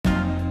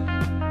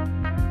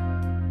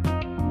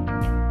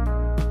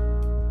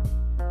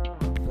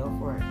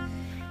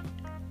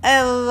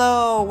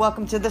Hello,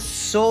 welcome to the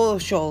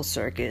Social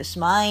Circus.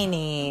 My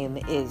name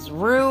is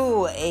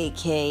Rue,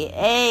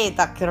 aka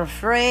Dr.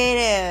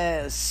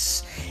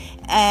 Freitas.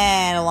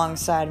 And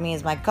alongside me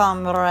is my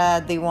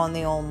comrade, the one,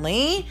 the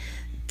only,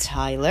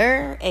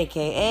 Tyler,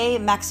 aka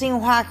Maxine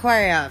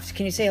Wakwaroff.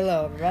 Can you say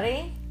hello,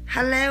 everybody?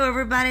 Hello,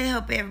 everybody.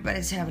 Hope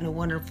everybody's having a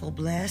wonderful,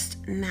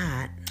 blessed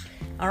night.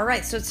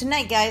 Alright, so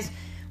tonight, guys,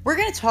 we're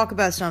going to talk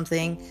about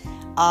something,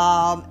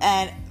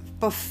 and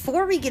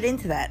before we get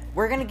into that,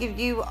 we're going to give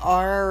you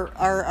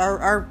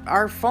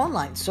our phone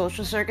line,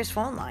 Social Circus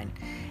phone line.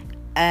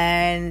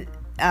 And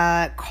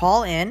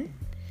call in.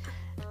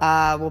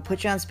 We'll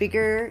put you on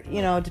speaker,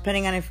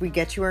 depending on if we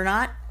get you or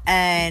not.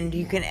 And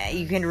you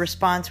can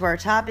respond to our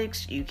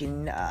topics. You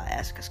can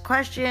ask us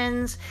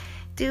questions.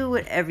 Do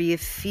whatever you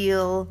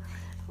feel.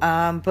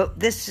 But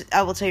this,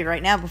 I will tell you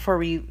right now before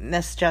we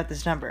message out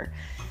this number.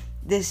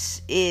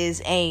 This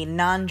is a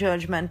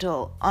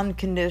non-judgmental,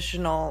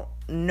 unconditional,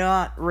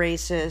 not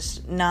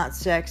racist, not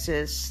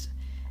sexist,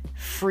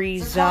 free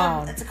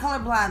zone. It's a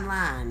colorblind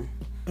line.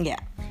 Yeah.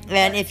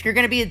 And if you're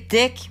going to be a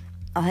dick,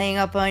 I'll hang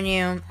up on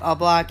you. I'll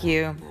block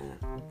you.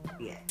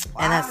 Yeah.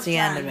 And that's the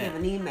end of it. Give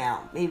an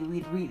email. Maybe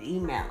we'd read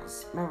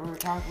emails. Remember we were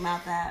talking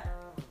about that?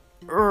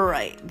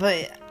 Right.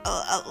 But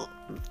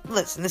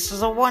listen, this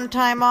is a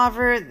one-time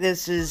offer.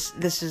 This is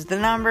the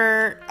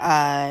number.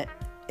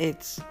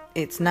 It's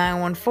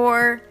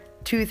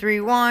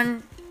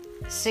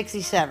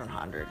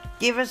 914-231-6700.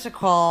 Give us a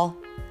call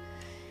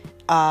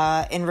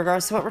in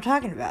regards to what we're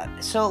talking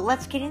about. So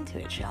let's get into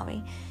it, shall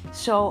we?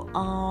 So,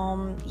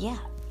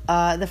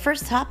 the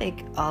first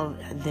topic of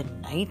the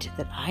night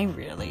that I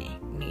really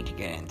need to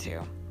get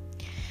into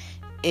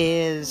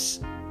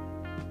is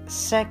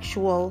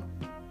sexual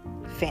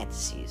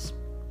fantasies.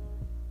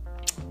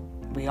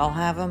 We all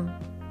have them.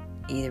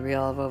 Either we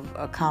all have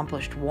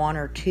accomplished one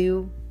or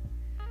two.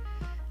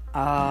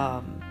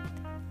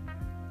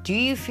 Do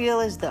you feel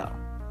as though,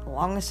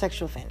 along with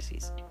sexual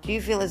fantasies, do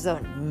you feel as though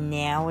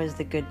now is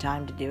the good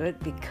time to do it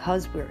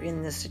because we're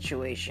in this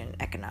situation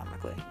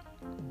economically?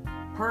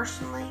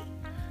 Personally,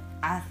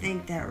 I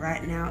think that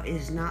right now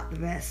is not the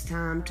best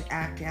time to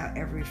act out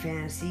every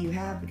fantasy you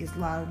have, because a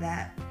lot of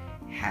that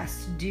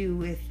has to do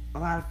with a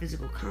lot of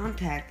physical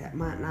contact that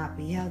might not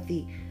be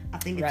healthy. I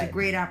think it's a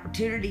great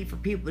opportunity for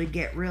people to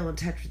get real in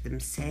touch with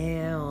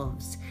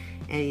themselves.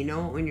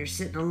 And when you're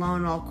sitting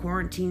alone all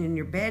quarantined in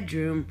your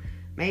bedroom,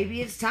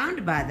 maybe it's time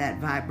to buy that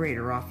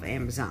vibrator off of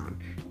Amazon.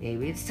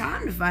 Maybe it's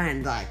time to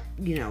find,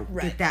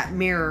 get that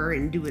mirror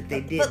and do what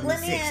they did in the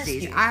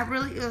 60s.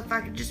 If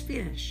I could just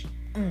finish.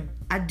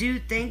 I do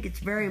think it's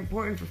very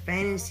important for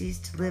fantasies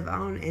to live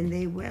on, and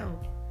they will.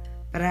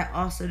 But I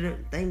also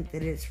don't think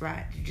that it's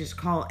right to just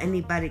call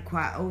anybody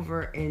quite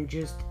over and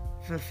just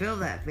fulfill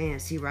that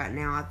fantasy right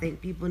now. I think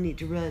people need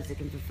to realize they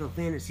can fulfill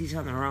fantasies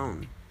on their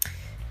own.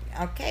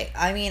 Okay,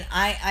 I mean,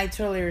 I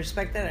totally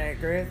respect that. I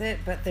agree with it,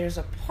 but there's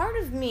a part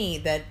of me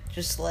that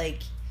just I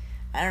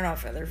don't know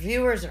if other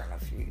viewers, I don't know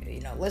if you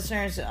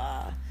listeners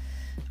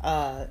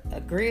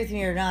agree with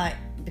me or not,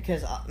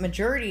 because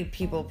majority of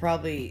people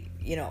probably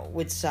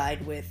would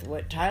side with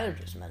what Tyler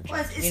just mentioned.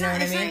 Well, it's not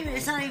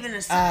even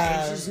a side.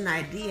 It's just an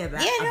idea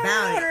about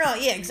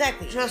it. Yeah,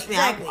 exactly. Trust me,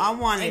 exactly. I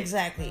want it.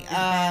 Exactly.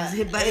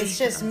 It's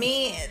just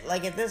me.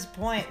 At this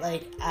point,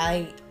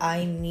 I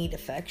need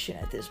affection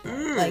at this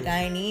point.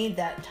 I need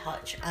that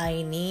touch.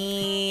 I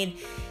need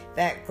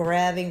that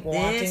grabbing,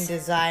 wanting,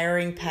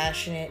 desiring,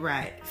 passionate.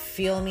 Right.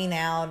 Feel me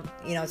now.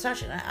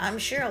 Touch. I'm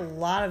sure a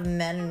lot of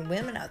men and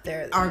women out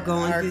there are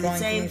going through the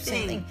same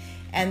thing,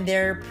 and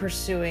they're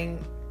pursuing.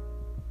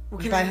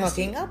 By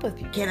hooking up with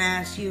people. Can I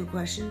ask you a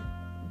question?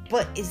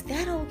 But is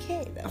that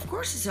okay, though? Of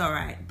course it's all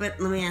right. But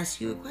let me ask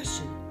you a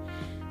question.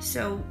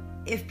 So,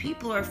 if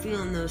people are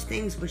feeling those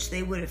things, which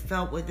they would have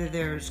felt whether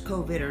there's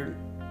COVID or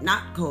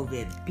not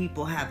COVID,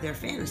 people have their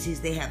fantasies,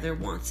 they have their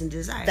wants and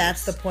desires.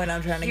 That's the point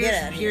I'm trying to get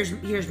at.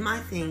 Here's my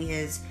thing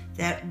is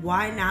that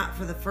why not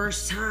for the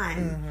first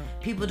time,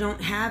 people don't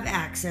have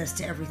access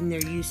to everything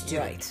they're used to.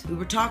 Right. We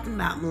were talking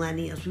about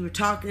millennials. We were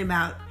talking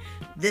about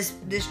this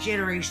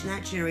generation,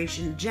 that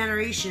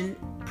generation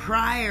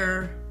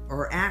prior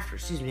or after,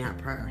 not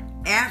prior,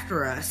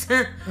 after us,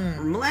 were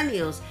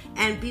millennials,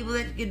 and people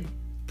that could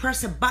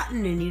press a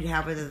button and you'd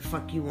have whatever the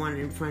fuck you wanted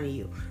in front of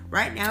you.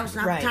 Right now it's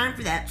not the time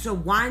for that. So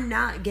why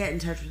not get in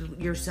touch with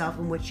yourself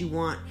and what you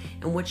want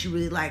and what you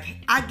really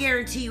like? I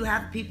guarantee you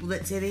half the people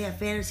that say they have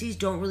fantasies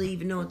don't really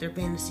even know what their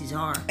fantasies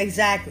are.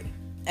 Exactly.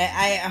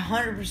 I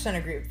 100%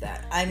 agree with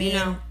that. I mean,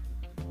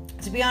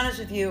 to be honest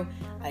with you,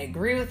 I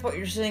agree with what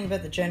you're saying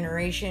about the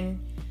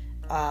generation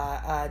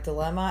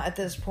dilemma at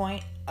this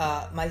point.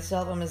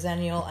 Myself, I'm a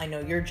Zennial. I know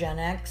you're Gen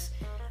X.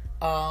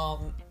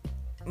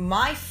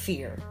 My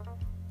fear,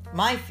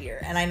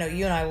 and I know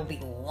you and I will be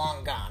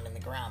long gone in the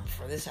ground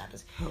before this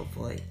happens.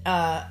 Hopefully.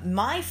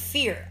 My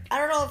fear, I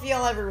don't know if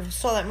y'all ever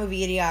saw that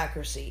movie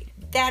Idiocracy.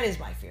 That is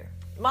my fear.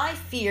 My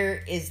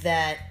fear is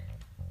that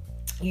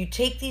you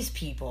take these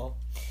people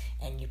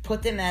and you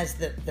put them as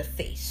the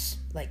face,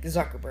 like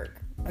Zuckerberg,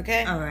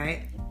 okay? All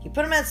right. You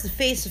put him as the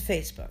face of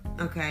Facebook.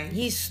 Okay.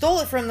 He stole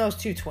it from those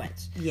two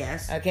twins.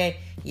 Yes. Okay?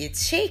 You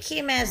take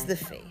him as the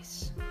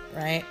face,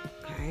 right?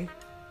 Okay.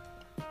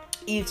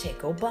 You take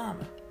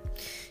Obama.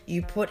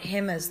 You put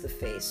him as the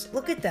face.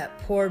 Look at that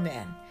poor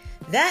man.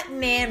 That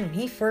man, when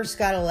he first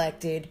got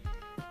elected,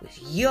 was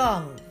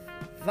young,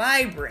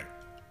 vibrant,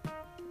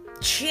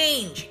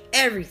 change,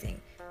 everything.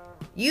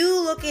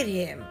 You look at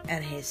him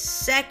and his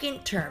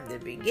second term, the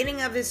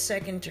beginning of his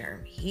second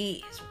term,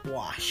 he is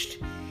washed.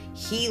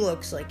 He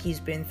looks like he's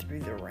been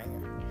through the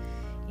ringer.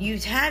 You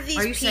have these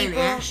people. Are you saying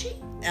ashy?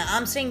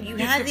 I'm saying you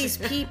have these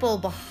people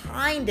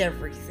behind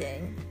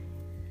everything.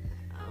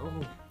 Oh.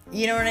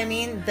 You know what I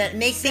mean? That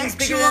make things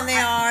bigger Sexual- than they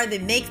are.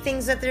 That make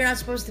things that they're not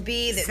supposed to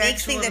be. That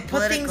makes Sexual things. That and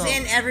put things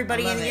political. in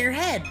everybody I in love it. your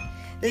head.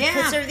 That Yeah.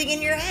 puts everything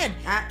in your head.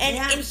 And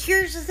yeah.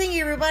 here's the thing,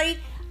 everybody.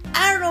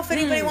 I don't know if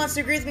anybody wants to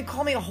agree with me.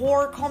 Call me a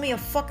whore. Call me a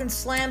fucking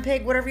slam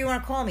pig. Whatever you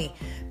want to call me.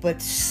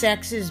 But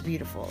sex is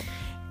beautiful,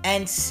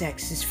 and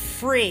sex is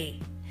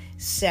free.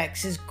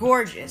 Sex is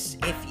gorgeous.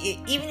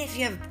 Even if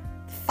you have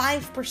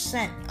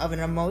 5% of an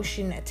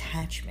emotion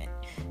attachment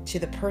to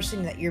the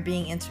person that you're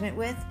being intimate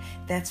with,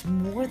 that's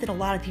more than a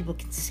lot of people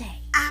can say.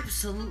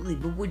 Absolutely,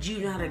 but would you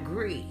not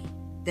agree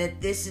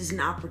that this is an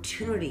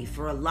opportunity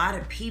for a lot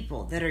of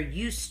people that are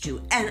used to,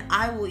 and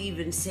I will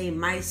even say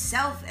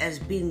myself as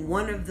being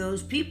one of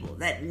those people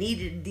that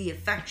needed the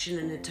affection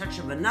and the touch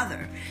of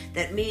another,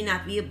 that may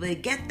not be able to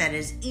get that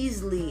as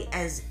easily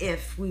as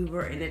if we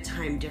were in a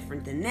time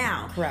different than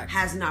now. Correct.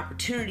 Has an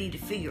opportunity to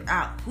figure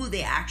out who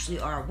they actually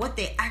are, what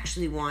they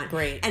actually want,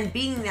 Great. and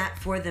being that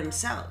for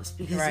themselves.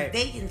 Because Right. if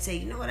they can say,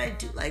 you know what, I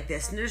do like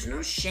this, and there's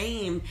no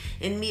shame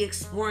in me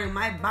exploring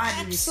my body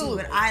to see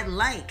Absolutely. what I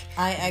like.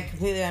 I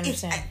completely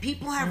understand.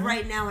 People have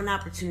right now an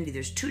opportunity.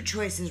 There's two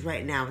choices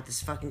right now with this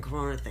fucking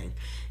corona thing.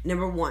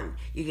 Number one,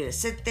 you're gonna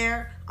sit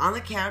there on the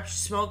couch,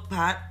 smoke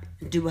pot,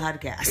 and do a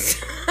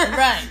podcast.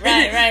 Right.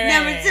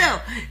 Number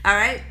two, all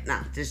right? No,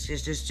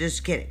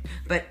 just kidding.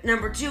 But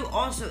number two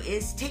also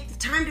is take the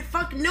time to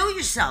fucking know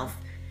yourself.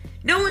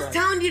 No one's Right.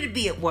 telling you to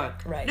be at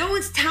work. Right. No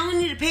one's telling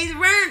you to pay the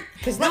rent.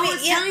 'Cause No let me-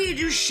 one's yeah. telling you to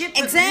do shit.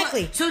 But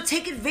Exactly. what- So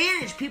take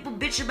advantage. People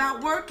bitch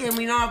about work, and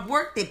we don't have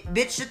work. They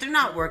bitch that they're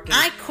not working.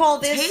 I call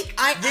this.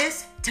 Take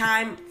this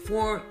time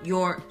for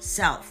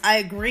yourself. I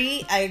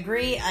agree.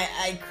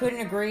 I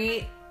couldn't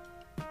agree.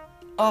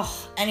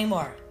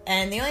 Anymore.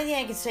 And the only thing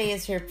I can say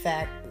is here,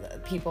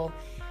 people,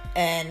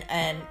 and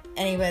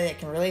anybody that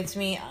can relate to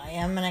me. I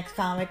am an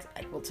ex-comic.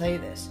 I will tell you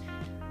this: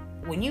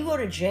 when you go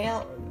to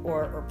jail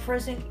or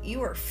prison,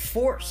 you are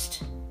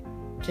forced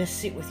to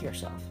sit with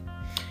yourself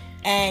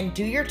and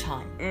do your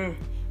time.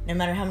 No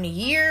matter how many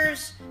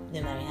years,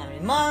 no matter how many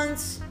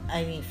months.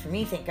 I mean, for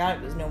me, thank God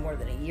it was no more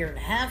than a year and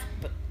a half.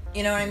 But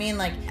you know what I mean?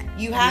 Like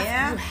you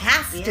have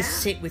to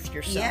sit with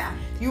yourself. Yeah.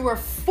 You are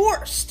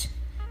forced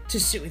to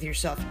sit with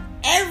yourself.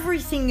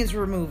 Everything is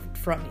removed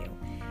from you.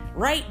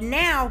 Right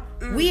now,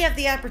 we have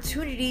the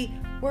opportunity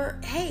where,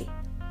 hey,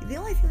 the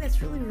only thing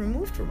that's really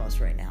removed from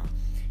us right now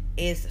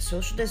is the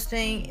social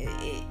distancing,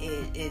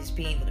 is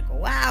being able to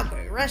go out, go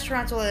to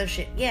restaurants, all that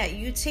shit. Yeah,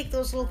 you take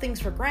those little things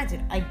for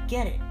granted. I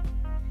get it.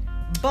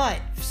 But,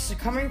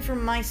 coming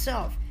from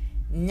myself,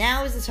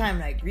 now is the time,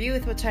 and I agree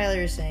with what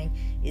Tyler is saying,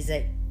 is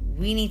that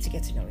we need to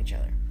get to know each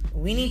other.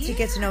 We need to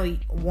get to know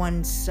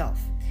oneself.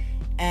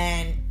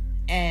 And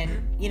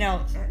you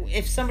know,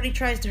 if somebody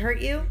tries to hurt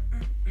you,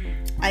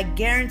 I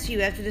guarantee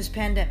you after this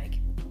pandemic,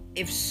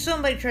 if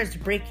somebody tries to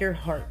break your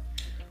heart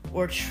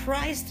or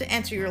tries to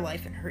enter your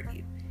life and hurt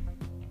you,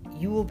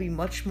 you will be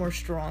much more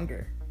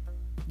stronger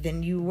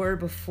than you were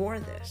before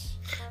this.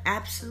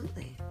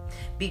 Absolutely.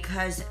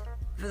 Because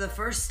for the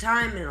first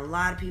time in a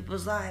lot of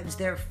people's lives,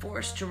 they're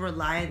forced to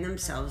rely on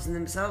themselves and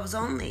themselves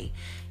only.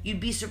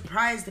 You'd be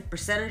surprised the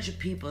percentage of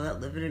people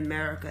that live in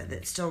America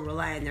that still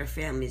rely on their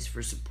families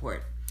for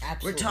support.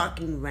 Absolutely. We're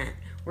talking rent.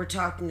 We're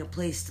talking a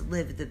place to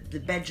live, the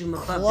bedroom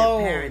above Clothes,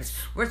 their parents.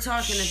 We're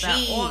talking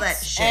about all that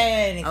sheets, shit.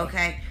 anything.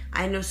 Okay?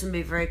 I know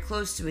somebody very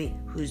close to me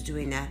who's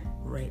doing that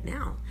right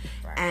now.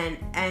 Right.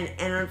 And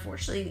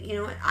unfortunately, you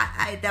know what?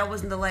 I that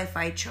wasn't the life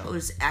I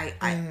chose.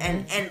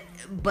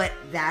 But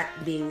that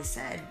being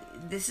said,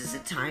 this is a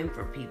time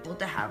for people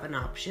to have an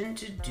option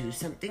to do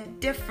something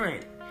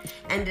different.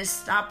 And to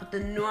stop with the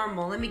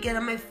normal. Let me get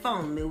on my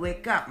phone. Let me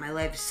wake up. My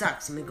life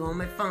sucks. Let me go on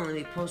my phone. Let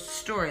me post a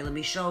story. Let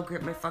me show how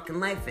great my fucking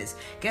life is.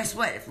 Guess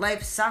what? If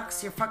life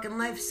sucks, your fucking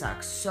life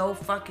sucks. So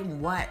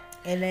fucking what?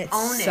 And it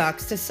Own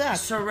sucks to suck.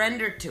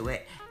 Surrender to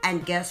it.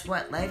 And guess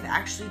what? Life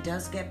actually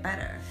does get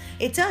better.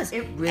 It does.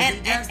 It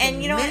really does.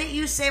 And you know the what? minute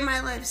you say my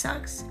life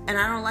sucks and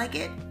I don't like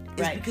it,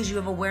 it's Right. because you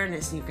have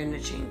awareness and you're going to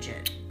change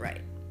it. Right.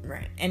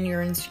 And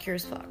you're insecure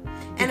as fuck.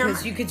 And I'm-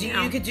 Because you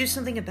could do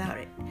something about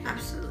it.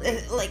 Absolutely.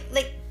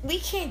 Like we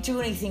can't do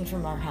anything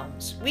from our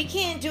homes. We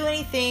can't do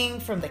anything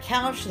from the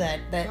couch that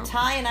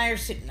Ty and I are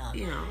sitting on.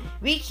 You know.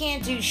 We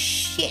can't do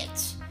shit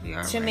We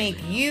are to right. make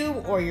you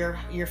or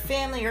your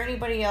family or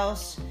anybody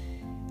else,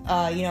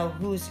 you know,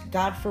 who's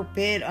God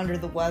forbid under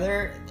the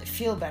weather,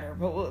 feel better.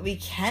 But what we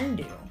can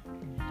do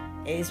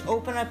is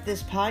open up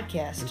this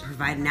podcast and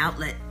provide an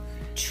outlet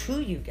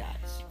to you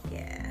guys.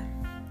 Yeah.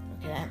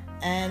 Okay?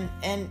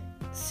 And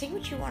say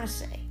what you want to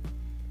say.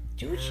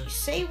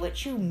 Say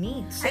what you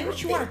mean. Say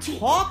what you want to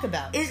talk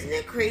about. Isn't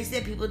it crazy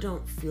that people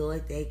don't feel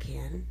like they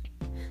can?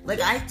 Like,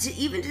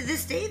 even to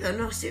this day, though,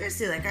 no,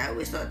 seriously, like, I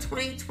always thought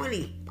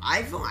 2020,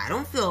 I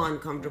don't feel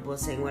uncomfortable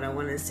saying what I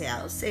want to say.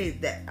 I'll say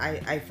that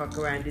I fuck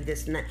around and do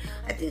this and that.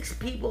 I think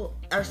people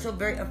are so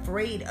very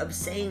afraid of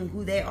saying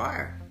who they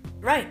are.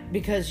 Right,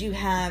 because you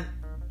have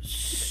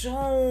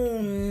so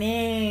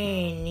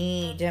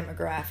many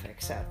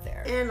demographics out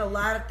there. And a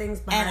lot of things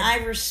behind. And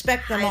I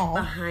respect them all.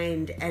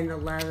 Behind, and a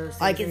lot of those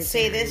things. I can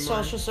say this,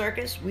 Social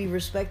Circus, we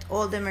respect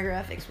all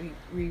demographics.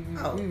 We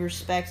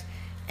respect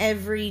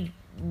every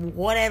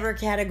whatever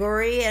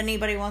category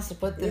anybody wants to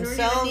put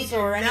themselves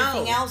or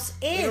anything else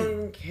in. You don't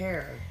even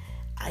care.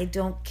 I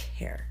don't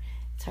care.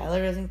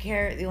 Tyler doesn't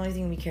care. The only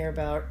thing we care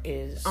about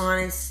is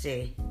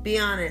honesty. Be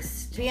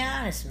honest. Be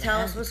honest, man. Tell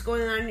us what's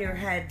going on in your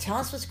head. Tell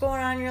us what's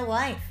going on in your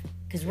life.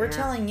 Because we're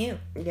telling you.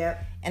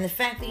 Yep. And the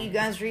fact that you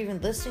guys are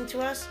even listening to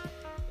us,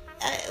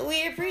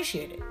 we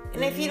appreciate it.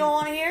 And if you don't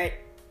want to hear it,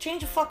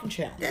 change the fucking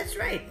channel. That's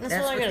right.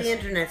 That's what the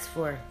internet's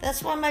for.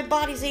 That's why my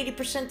body's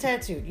 80%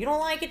 tattooed. You don't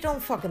like it,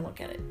 don't fucking look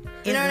at it.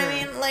 You know what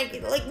I mean?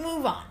 Like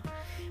move on.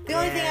 The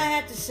only thing I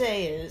have to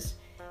say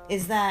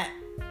is that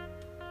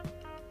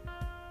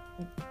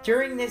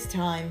during this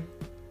time,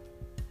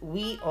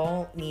 we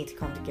all need to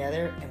come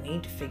together and we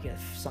need to figure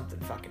something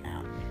fucking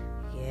out.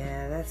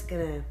 Yeah, it's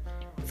gonna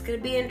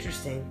be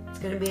interesting. It's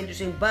gonna be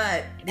interesting,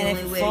 but the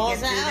only way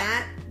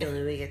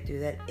to get through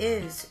that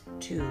is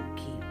to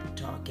keep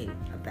talking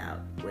about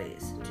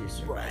ways to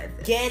survive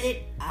this. Get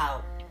it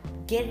out.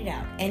 Get it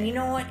out. And you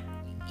know what?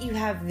 You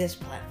have this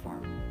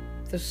platform,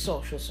 the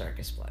Social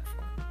Circus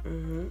platform.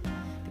 Mm-hmm.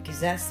 Because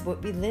that's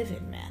what we live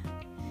in, man.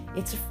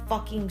 It's a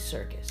fucking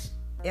circus.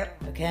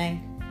 Yep.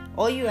 Okay?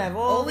 All you have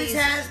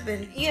has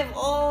been. You have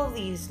all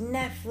these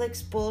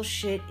Netflix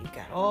bullshit. You've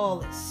got all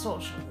this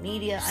social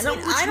media. I don't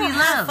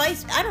have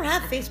Facebook.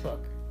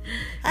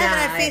 I haven't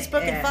had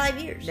Facebook in 5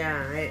 years.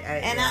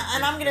 And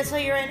I'm gonna tell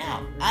you right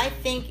now. I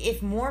think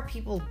if more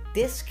people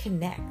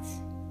disconnect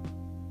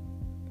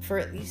for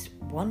at least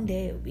one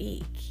day a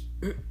week,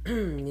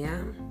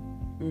 yeah,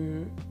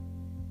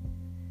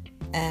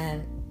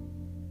 and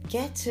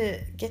get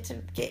to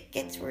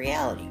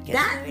reality.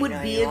 That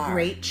would be a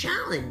great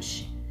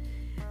challenge.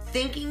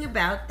 Thinking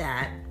about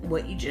that,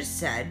 what you just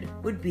said,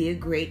 would be a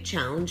great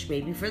challenge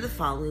maybe for the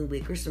following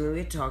week or something we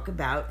could talk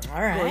about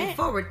going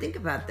forward. Think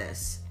about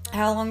this.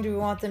 How long do we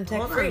want them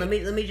tech free? Hold on,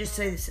 let me just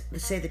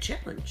say the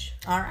challenge.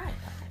 All right.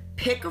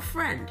 Pick a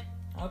friend.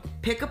 Okay.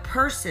 Pick a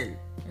person.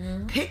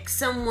 Mm-hmm. Pick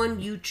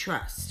someone you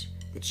trust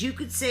that you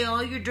could say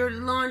all your dirty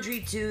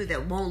laundry to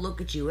that won't look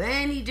at you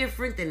any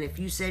different than if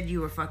you said you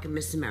were fucking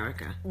Miss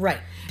America. Right.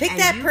 Pick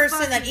that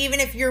person that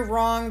even if you're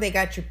wrong, they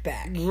got your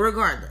back.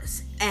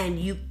 Regardless. And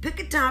you pick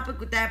a topic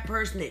with that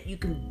person that you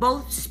can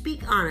both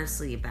speak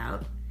honestly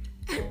about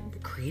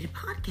and create a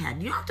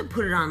podcast. You don't have to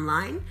put it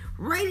online.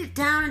 Write it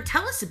down and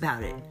tell us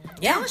about it.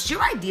 Yeah. Tell us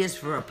your ideas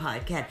for a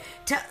podcast.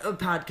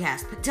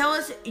 But tell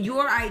us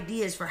your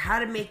ideas for how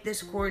to make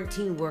this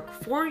quarantine work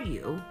for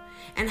you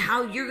and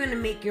how you're going to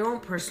make your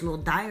own personal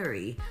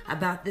diary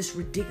about this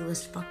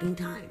ridiculous fucking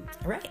time.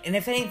 Right. And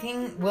if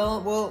anything,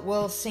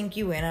 we'll sync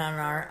you in on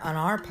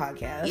our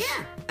podcast.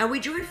 Yeah. And we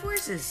join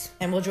forces.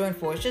 And we'll join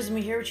forces and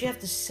we hear what you have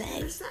to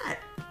say. What's that?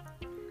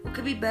 What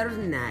could be better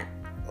than that?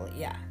 Well,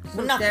 yeah.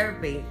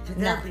 Therapy.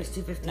 Therapy is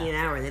 $2.50 an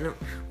hour.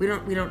 We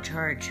don't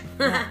charge.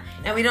 No.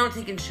 And we don't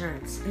take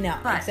insurance. No,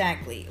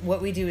 exactly.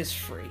 What we do is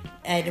free.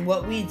 And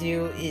what we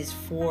do is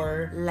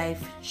for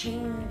life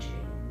changing.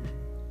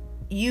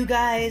 You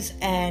guys,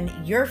 and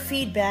your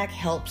feedback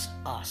helps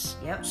us.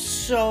 Yep.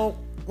 So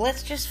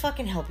let's just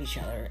fucking help each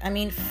other. I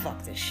mean,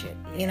 fuck this shit.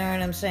 You know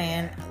what I'm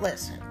saying?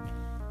 Listen,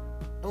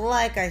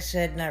 like I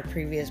said in our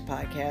previous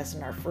podcast,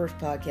 in our first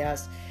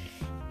podcast,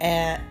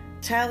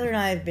 Tyler and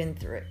I have been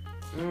through it.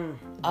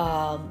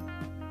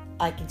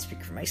 I can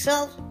speak for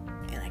myself,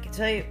 and I can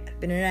tell you, I've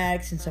been an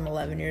addict since I'm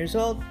 11 years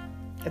old.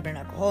 I've been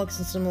an alcoholic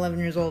since I'm 11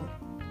 years old.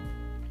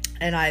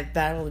 And I've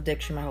battled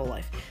addiction my whole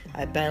life.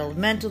 I've battled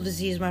mental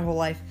disease my whole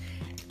life.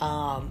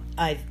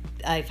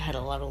 I've had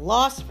a lot of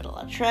loss, I've had a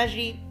lot of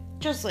tragedy,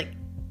 just like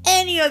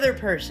any other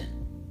person.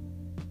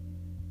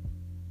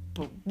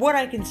 But what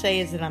I can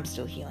say is that I'm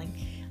still healing.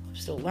 I'm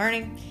still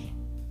learning.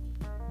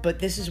 But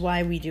this is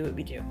why we do what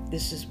we do.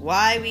 This is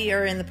why we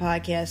are in the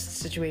podcast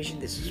situation.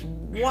 This is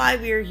why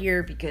we are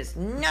here, because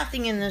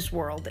nothing in this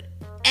world that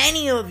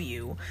any of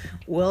you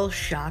will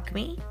shock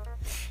me,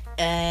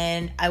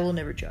 and I will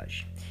never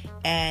judge.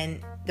 And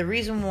the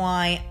reason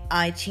why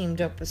I teamed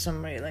up with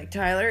somebody like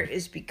Tyler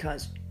is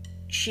because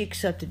she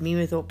accepted me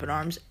with open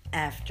arms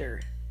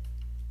after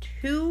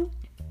 2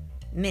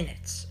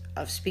 minutes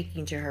of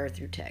speaking to her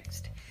through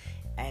text.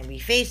 And we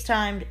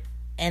FaceTimed,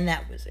 and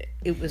that was it.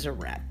 It was a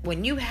wrap.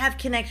 When you have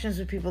connections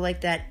with people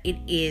like that, it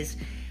is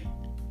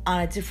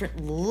on a different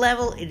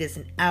level. It is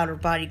an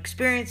out-of-body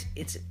experience.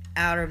 It's an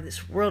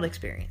out-of-this-world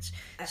experience.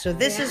 So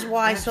this is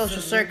why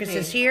Social Circus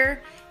is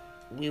here.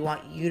 we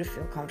want you to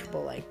feel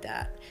comfortable like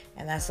that.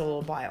 And that's a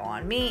little bio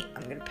on me.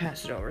 I'm going to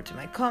pass it over to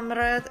my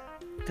comrade.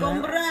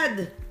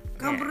 Comrade.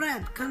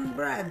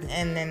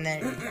 And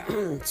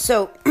then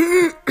So,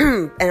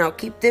 and I'll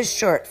keep this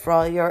short for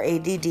all your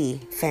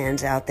ADD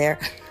fans out there.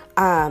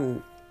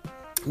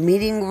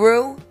 Meeting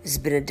Rue has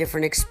been a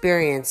different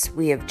experience.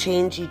 We have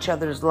changed each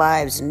other's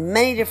lives in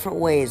many different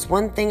ways.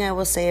 One thing I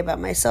will say about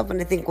myself, and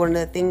I think one of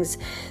the things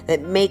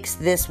that makes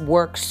this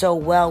work so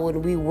well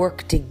when we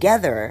work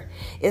together,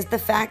 is the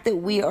fact that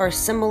we are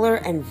similar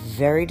and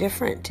very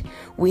different.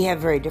 We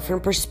have very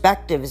different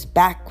perspectives,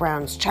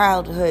 backgrounds,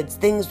 childhoods,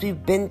 things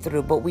we've been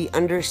through, but we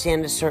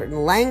understand a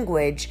certain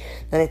language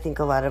that I think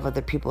a lot of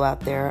other people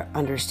out there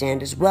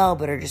understand as well,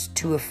 but are just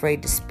too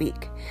afraid to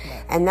speak.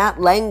 And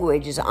that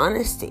language is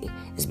honesty.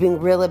 Is being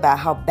real about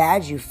how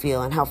bad you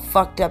feel and how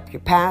fucked up your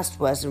past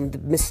was and the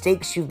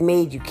mistakes you've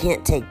made you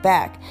can't take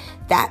back.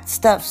 That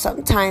stuff,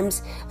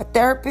 sometimes a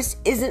therapist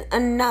isn't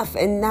enough,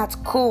 and that's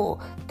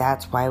cool.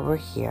 That's why we're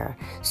here.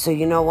 So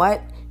you know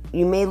what?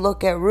 You may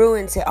look at Rue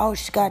and say, oh,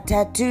 she's got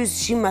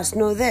tattoos, she must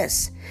know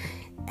this.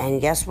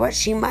 And guess what?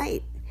 She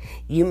might.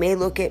 You may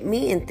look at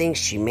me and think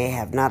she may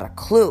have not a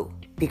clue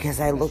because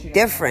I look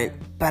different,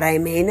 but I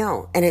may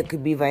know. And it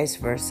could be vice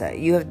versa.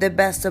 You have the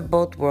best of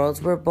both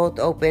worlds. We're both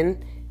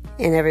open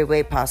in every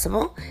way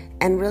possible,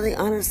 and really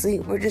honestly,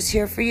 we're just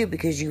here for you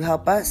because you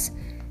help us,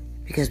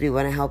 because we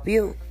want to help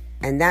you,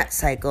 and that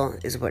cycle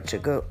is what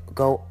should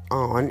go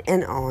on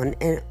and on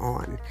and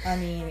on. I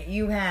mean,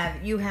 you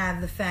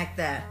have the fact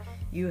that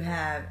you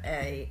have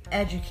a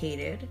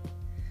educated,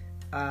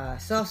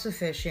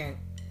 self-sufficient,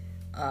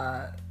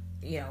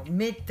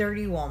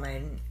 mid-30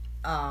 woman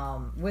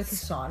with a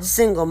son,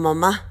 single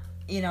mama,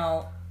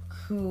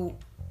 who.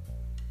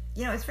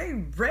 It's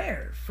very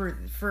rare for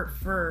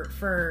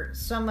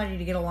somebody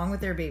to get along with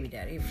their baby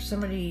daddy, for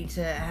somebody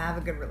to have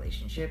a good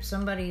relationship,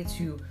 somebody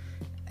to,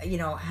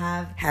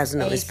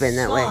 hasn't always been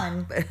that way.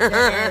 To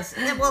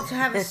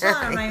have a son,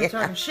 I'm not even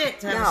talking shit.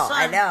 To have a son,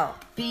 I know.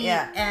 Be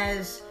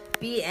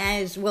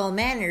as well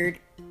mannered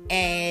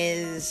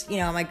as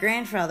my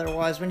grandfather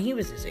was when he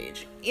was his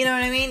age. You know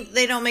what I mean?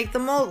 They don't make the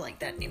mold like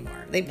that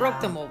anymore. They broke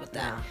the mold with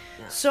that. No.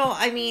 So,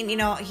 I mean,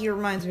 he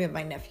reminds me of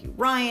my nephew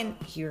Ryan.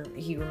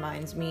 He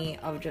reminds me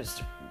of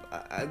just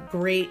a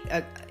great,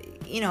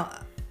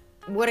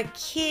 what a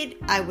kid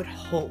I would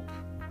hope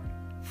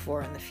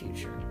for in the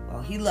future.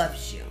 Well, he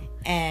loves you.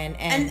 And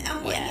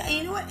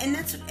you know what? And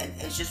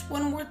it's just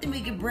one more thing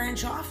we could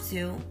branch off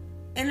to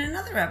in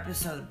another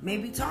episode.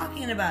 Maybe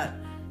talking about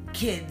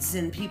kids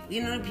and people,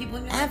 people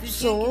in your life.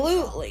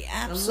 Absolutely.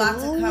 A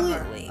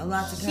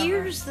lot to cover.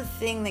 Here's the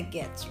thing that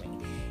gets me,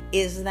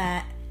 is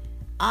that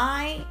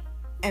I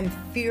am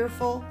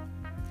fearful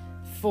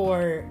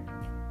for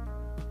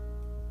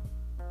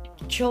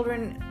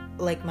children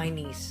like my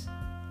nieces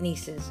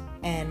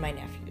and my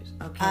nephews.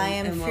 Okay. I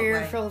am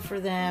fearful for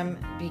them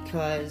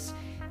because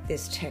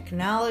this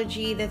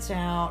technology that's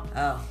out.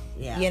 Oh,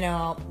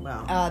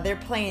 yeah. They're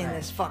playing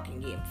this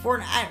fucking game.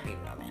 Fortnite. I don't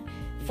even know, man.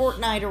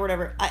 Fortnite or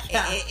whatever.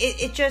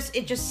 It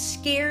just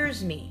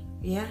scares me.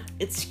 Yeah.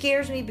 It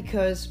scares me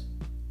because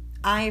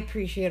I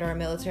appreciate our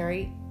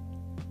military.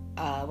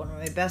 One of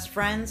my best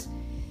friends.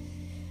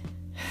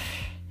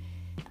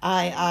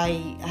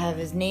 I have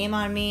his name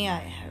on me. I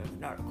have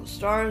nautical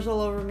stars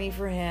all over me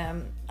for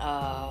him.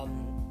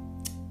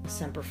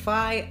 Semper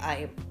Fi. I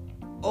am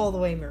all the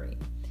way Marine.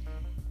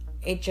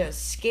 It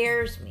just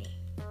scares me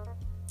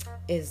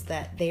is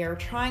that they are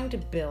trying to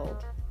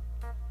build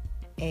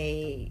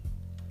a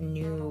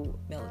new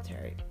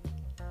military,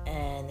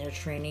 and they're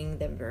training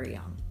them very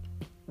young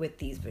with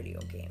these video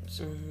games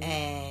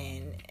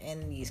and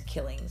these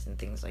killings and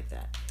things like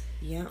that.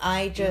 Yeah,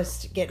 I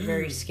just get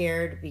very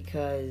scared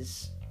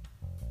because,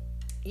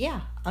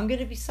 I'm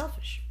gonna be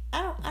selfish.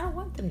 I don't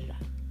want them to die.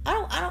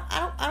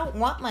 I don't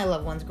want my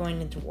loved ones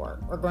going into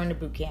war or going to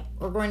boot camp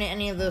or going to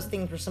any of those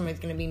things where somebody's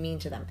going to be mean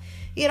to them.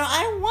 I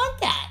don't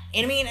want that.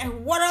 I mean,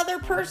 what other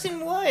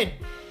person would?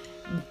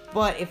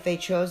 But if they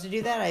chose to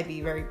do that, I'd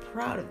be very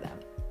proud of them.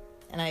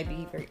 And I'd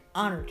be very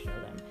honored to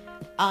know them.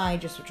 I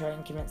just would try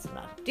and convince them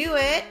not to do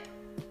it.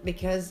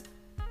 Because,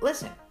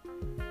 listen,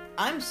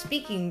 I'm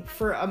speaking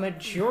for a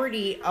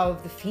majority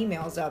of the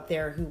females out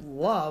there who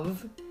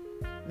love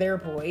their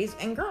boys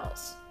and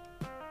girls.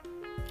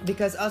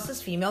 Because us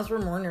as females, we're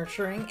more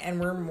nurturing and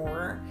we're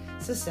more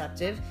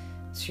susceptible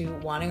to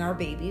wanting our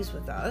babies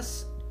with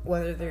us.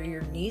 Whether they're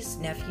your niece,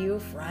 nephew,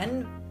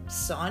 friend,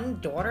 son,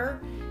 daughter,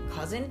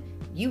 cousin,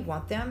 you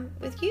want them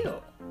with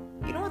you.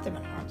 You don't want them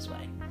in harm's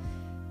way.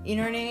 You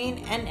know what I mean?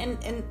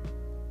 And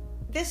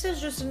this is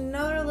just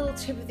another little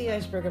tip of the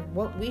iceberg of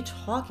what we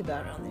talk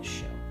about on this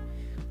show.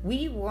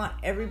 We want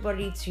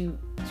everybody to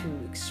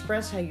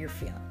express how you're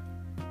feeling.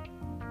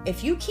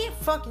 If you can't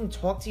fucking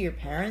talk to your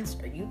parents,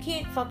 or you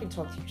can't fucking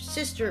talk to your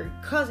sister,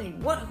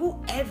 cousin,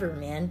 whoever,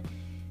 man,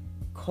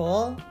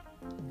 call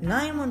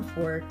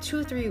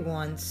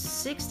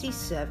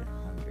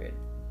 914-231-6700.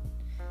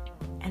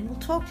 And we'll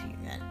talk to you,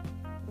 man.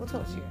 We'll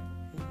talk to you.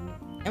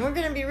 And we're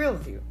gonna be real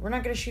with you. We're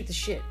not gonna shoot the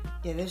shit.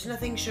 Yeah, there's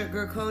nothing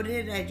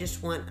sugar-coated. I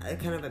just want a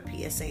kind of a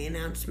PSA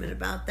announcement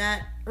about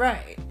that.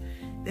 Right.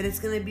 That it's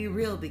going to be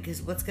real,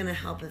 because what's going to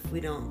help if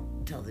we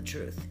don't tell the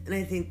truth? And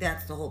I think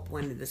that's the whole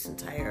point of this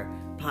entire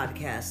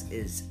podcast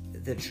is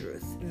the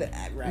truth.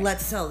 Right.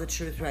 Let's tell the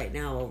truth right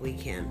now while we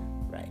can.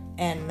 Right.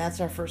 And that's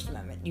our First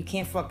Amendment. You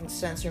can't fucking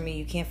censor me.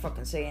 You can't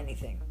fucking say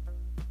anything.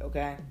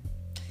 Okay?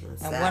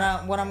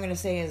 What I'm going to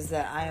say is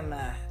that I am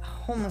a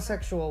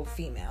homosexual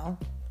female.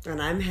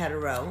 And I'm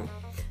hetero.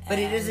 But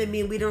it doesn't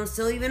mean we don't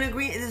still even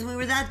agree. It doesn't mean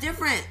we're that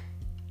different.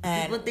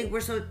 And people think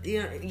we're so,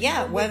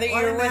 Yeah, whether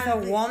you're with a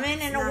woman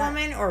and a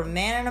woman, or a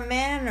man and a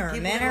man, or a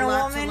man and a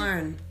woman. To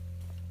learn.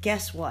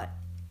 Guess what?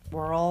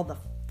 We're all the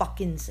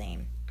fucking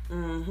same.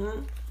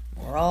 Mm-hmm.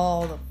 We're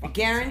all the fucking I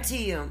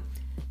guarantee you,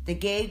 the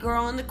gay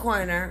girl in the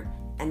corner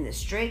and the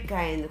straight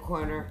guy in the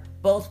corner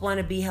both want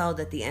to be held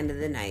at the end of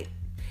the night.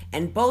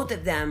 And both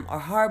of them are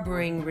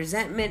harboring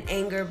resentment,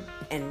 anger,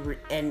 and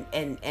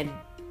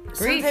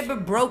some type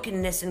of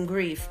brokenness and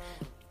grief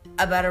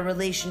about a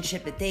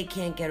relationship that they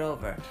can't get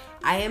over.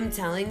 I am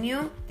telling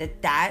you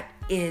that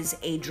is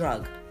a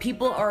drug.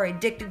 People are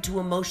addicted to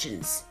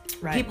emotions.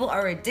 Right. People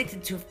are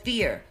addicted to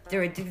fear.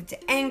 They're addicted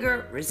to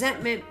anger,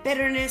 resentment,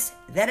 bitterness.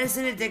 That is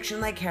an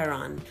addiction like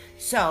heroin.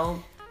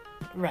 So...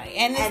 Right.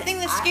 And the thing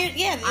that's scary...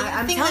 Yeah,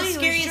 the thing that's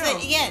scary is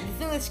that... Yeah, the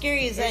thing that's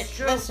scary is that...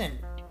 Listen,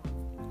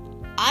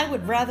 I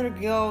would rather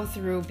go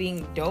through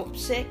being dope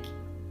sick...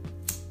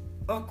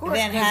 Of course.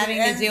 Than having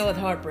to deal with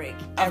heartbreak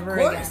ever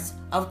again.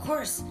 Of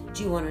course.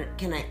 Do you want to...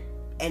 Can I...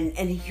 And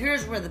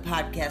here's where the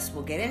podcast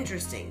will get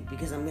interesting,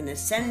 because I'm going to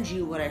send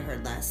you what I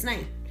heard last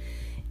night.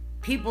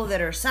 People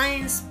that are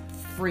science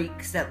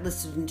freaks that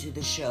listen to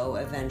the show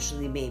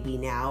eventually, maybe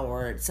now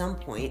or at some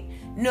point,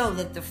 know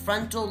that the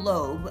frontal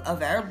lobe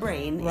of our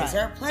brain is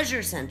our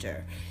pleasure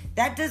center.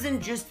 That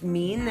doesn't just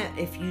mean that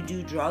if you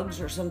do drugs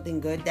or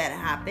something good that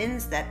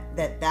happens,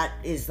 that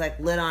is like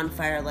lit on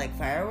fire like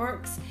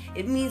fireworks.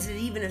 It means that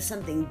even if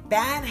something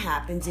bad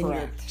happens in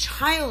your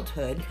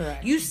childhood,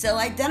 you still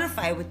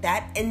identify with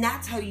that, and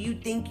that's how you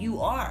think you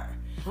are.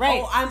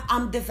 Right. Oh,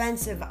 I'm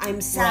defensive,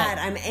 I'm sad,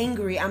 I'm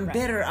angry, I'm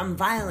bitter, I'm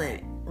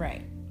violent.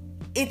 Right.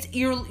 It's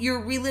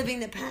you're reliving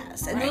the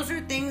past. And those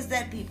are things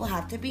that people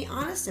have to be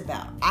honest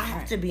about. I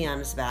have to be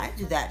honest about. I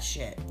do that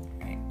shit.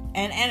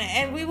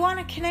 And we want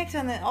to connect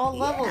on all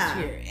levels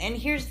here. And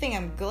here's the thing,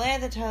 I'm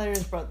glad that Tyler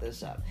has brought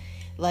this up.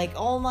 Like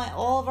all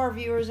of our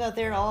viewers out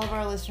there, all of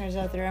our listeners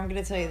out there, I'm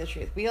going to tell you the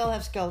truth. We all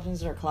have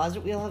skeletons in our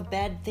closet. We all have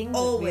bad things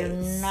that we're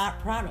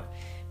not proud of.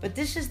 But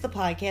this is the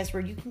podcast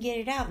where you can get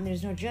it out and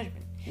there's no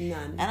judgment.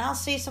 None. And I'll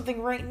say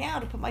something right now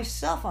to put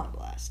myself on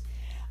blast.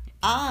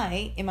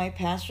 I, in my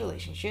past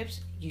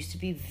relationships, used to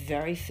be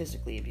very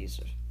physically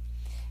abusive.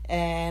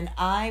 And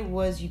I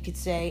was, you could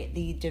say,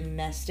 the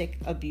domestic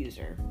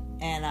abuser.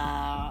 And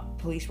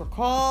police were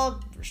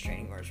called,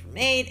 restraining orders were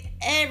made,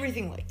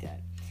 everything like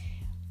that.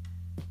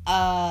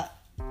 I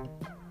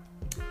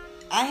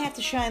have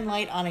to shine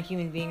light on a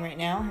human being right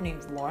now. Her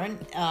name's Lauren.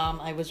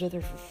 I was with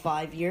her for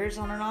 5 years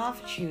on and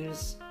off. She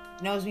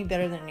knows me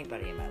better than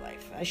anybody in my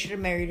life. I should have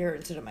married her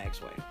instead of my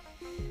ex-wife.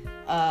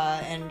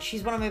 And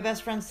she's one of my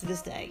best friends to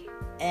this day.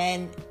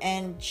 And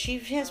she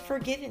has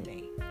forgiven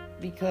me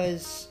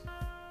because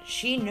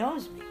she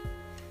knows me.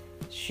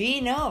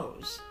 She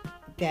knows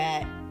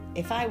that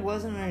if I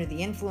wasn't under the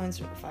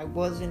influence, or if I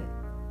wasn't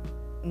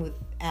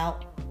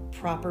without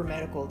proper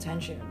medical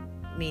attention,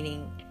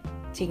 meaning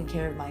taking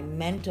care of my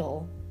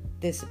mental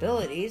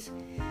disabilities,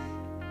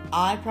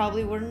 I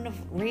probably wouldn't have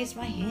raised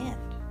my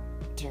hand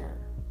to her.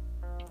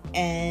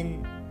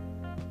 And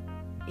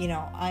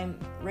I'm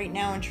right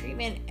now in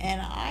treatment,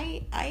 and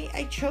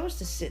I chose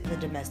to sit in the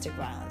domestic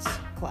violence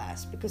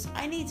class because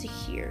I need to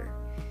hear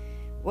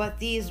what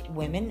these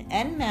women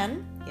and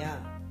men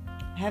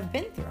have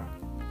been through.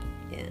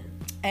 Yeah.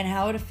 And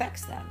how it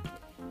affects them.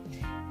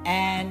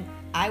 And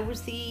I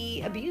was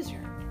the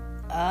abuser.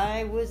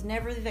 I was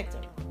never the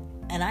victim.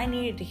 And I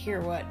needed to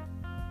hear what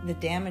the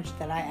damage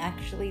that I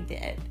actually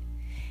did.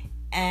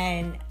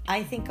 And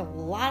I think a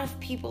lot of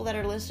people that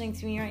are listening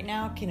to me right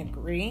now can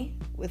agree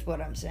with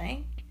what I'm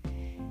saying.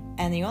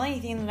 And the only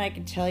thing that I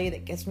can tell you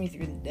that gets me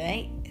through the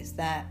day is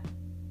that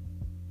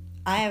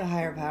I have a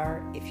higher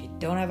power. If you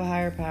don't have a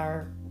higher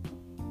power,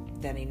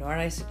 then you know what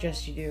I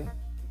suggest you do?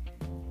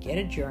 Get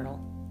a journal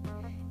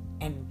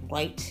and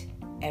write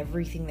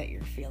everything that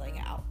you're feeling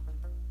out.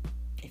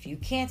 If you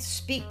can't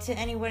speak to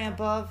anyone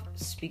above,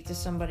 speak to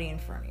somebody in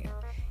front of you.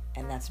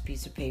 And that's a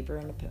piece of paper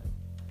and a pen.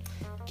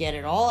 Get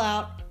it all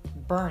out,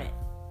 burn it.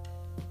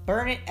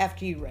 Burn it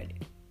after you write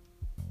it.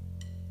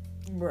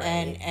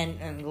 Right.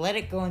 And let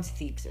it go into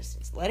the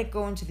existence. Let it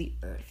go into the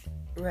earth.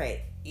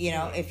 Right.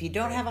 If you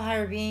don't have a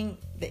higher being,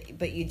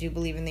 but you do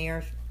believe in the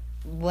earth,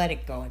 let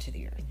it go into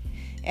the earth.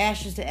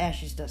 Ashes to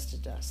ashes, dust to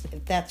dust.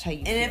 If that's how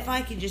you feel. And if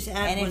I could just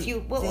add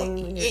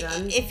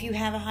if you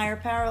have a higher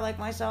power like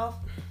myself,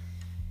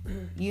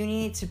 you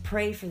need to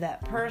pray for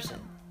that person.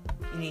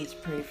 You need to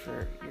pray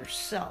for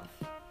yourself.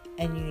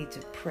 And you need to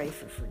pray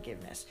for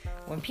forgiveness.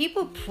 When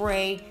people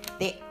pray,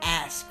 they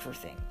ask for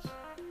things.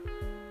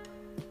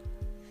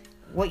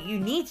 what you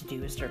need to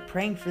do is start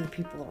praying for the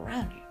people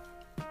around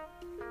you.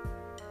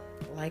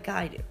 Like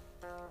I do.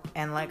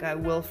 And like I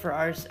will for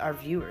our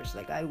viewers.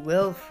 Like I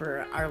will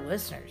for our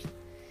listeners.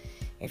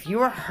 If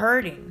you are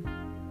hurting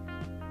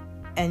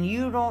and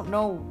you don't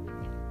know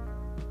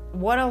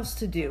what else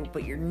to do,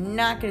 but you're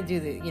not going to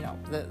do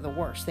the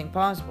worst thing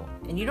possible,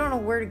 and you don't know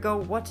where to go,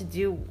 what to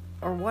do,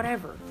 or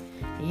whatever,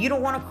 and you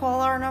don't want to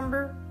call our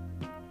number,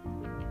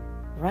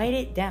 write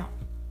it down.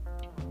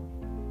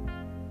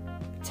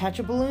 Attach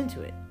a balloon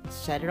to it.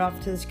 Set it off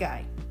to the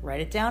sky.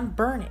 Write it down.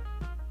 Burn it.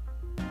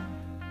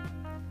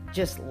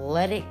 Just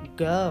let it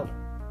go.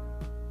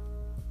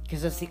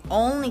 Because that's the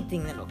only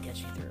thing that'll get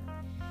you through.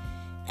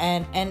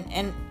 And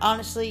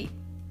honestly,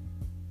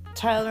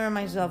 Tyler and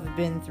myself have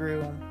been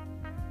through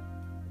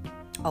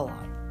a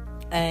lot.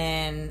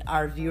 And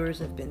our viewers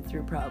have been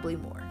through probably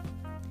more.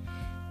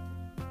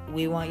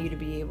 We want you to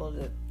be able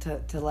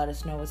to let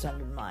us know what's on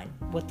your mind.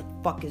 What the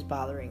fuck is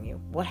bothering you?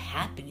 What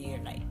happened to your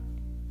night?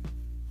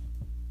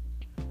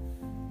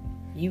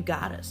 You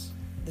got us.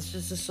 This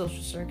is a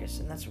social circus,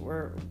 and that's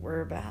what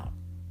we're about.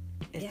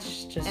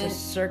 It's just a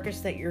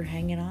circus that you're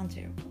hanging on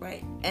to.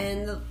 Right.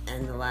 And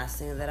the last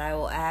thing that I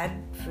will add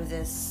for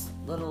this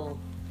little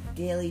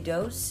daily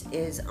dose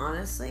is,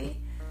 honestly,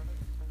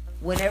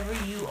 whenever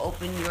you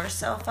open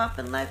yourself up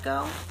and let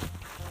go,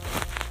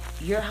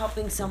 you're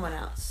helping someone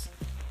else.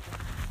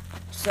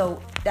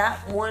 So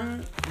that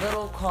one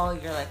little call,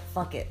 you're like,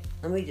 fuck it,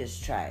 let me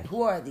just try.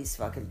 Who are these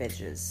fucking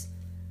bitches?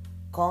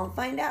 Call and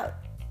find out.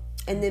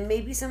 And then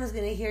maybe someone's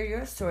going to hear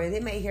your story. They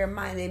may hear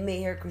mine. They may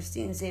hear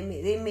Christine's. They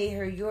may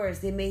hear yours.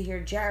 They may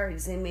hear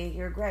Jared's. They may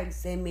hear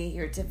Greg's. They may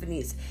hear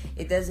Tiffany's.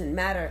 It doesn't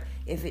matter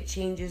if it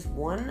changes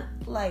one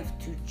life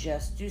to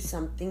just do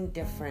something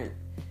different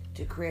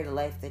to create a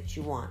life that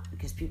you want.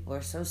 Because people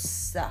are so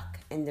stuck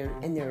and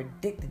they're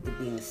addicted to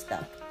being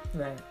stuck.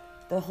 Right.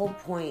 The whole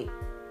point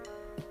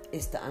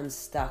is to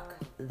unstuck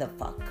the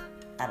fuck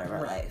out of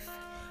our life.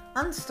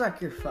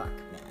 Unstuck your fuck,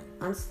 man.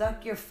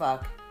 Unstuck your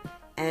fuck,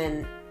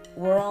 and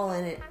we're all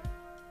in it.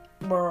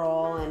 We're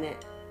all in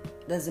it.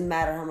 Doesn't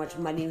matter how much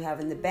money you have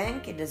in the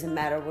bank. It doesn't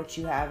matter what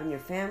you have in your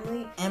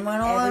family. And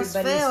when all else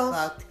fails,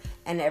 fucked,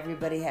 and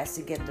everybody has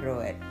to get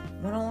through it.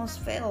 When all else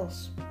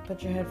fails,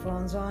 put your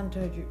headphones on,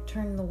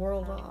 turn the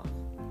world off.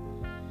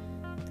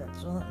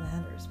 That's all that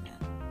matters, man.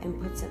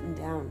 And put something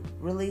down.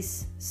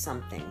 Release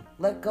something.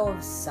 Let go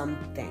of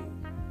something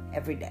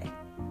every day.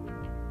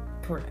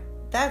 Correct.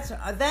 That's.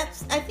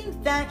 I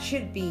think that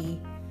should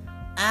be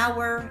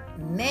our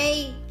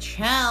May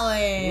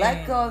challenge.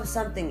 Let go of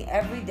something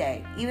every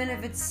day, even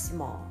if it's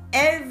small.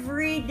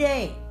 Every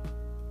day.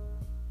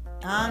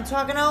 I'm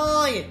talking to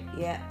all of you.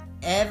 Yeah.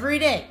 Every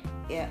day.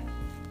 Yeah.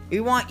 We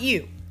want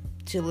you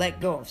to let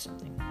go of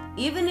something.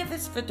 Even if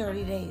it's for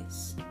 30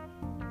 days.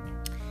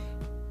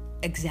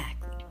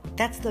 Exactly.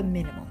 That's the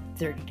minimum.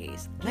 30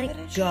 days. Let it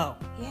go.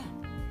 Yeah.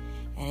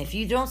 And if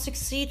you don't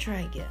succeed,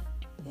 try again.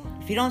 Yeah.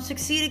 If you don't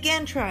succeed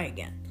again, try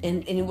again.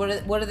 And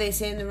what do they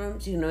say in the room?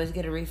 So you can always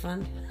get a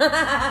refund.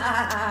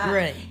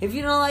 Right. If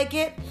you don't like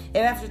it, if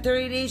after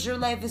 30 days your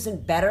life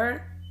isn't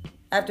better,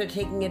 after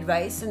taking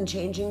advice and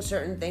changing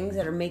certain things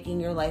that are making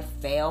your life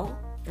fail,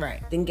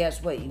 right, then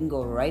guess what? You can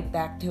go right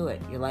back to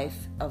it. Your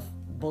life of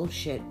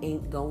bullshit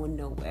ain't going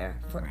nowhere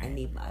for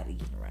anybody.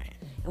 Right.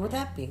 And with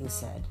that being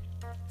said,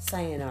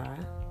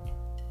 sayonara.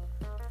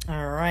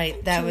 All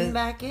right, that was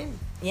back in.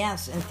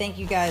 Yes, and thank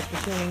you guys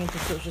for tuning into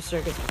Social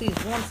Circus. Please,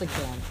 once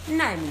again,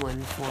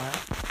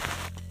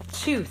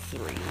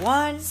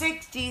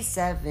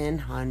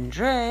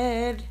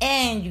 914-231-6700.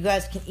 And you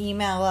guys can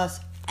email us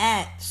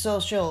at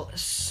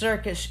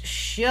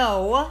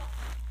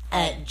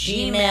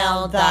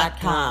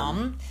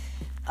socialcircusshow@gmail.com.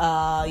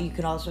 You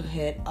can also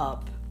hit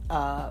up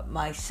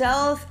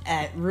myself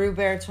at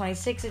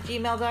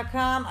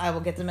rubear26@gmail.com. I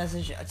will get the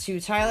message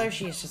to Tyler.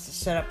 She has just to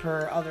set up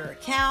her other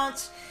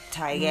accounts.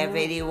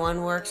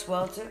 TyGav81 works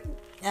well too.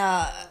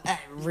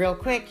 Real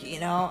quick,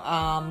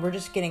 we're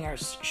just getting our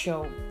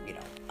show,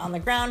 on the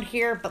ground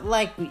here. But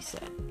like we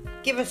said,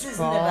 give us a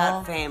call. This isn't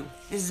about fame.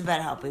 This is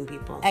about helping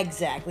people.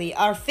 Exactly.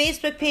 Our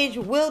Facebook page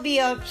will be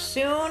up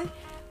soon.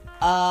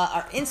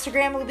 Our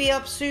Instagram will be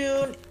up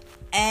soon.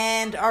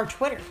 And our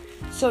Twitter.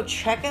 So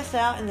check us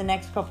out in the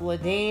next couple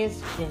of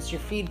days. Give us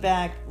your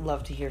feedback.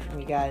 Love to hear from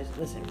you guys.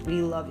 Listen,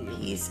 we love you.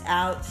 Peace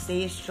out.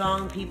 Stay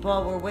strong,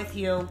 people. We're with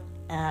you.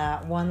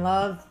 One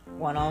love,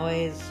 one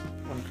always,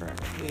 one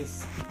forever.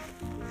 Peace.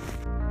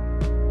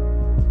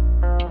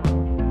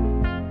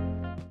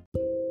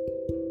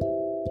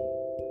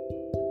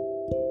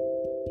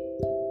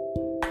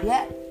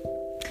 Yeah.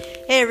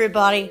 Hey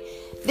everybody.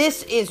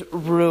 This is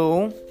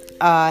Rue.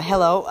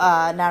 Hello,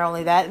 not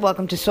only that,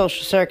 welcome to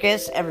Social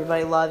Circus.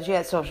 Everybody loves you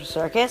at Social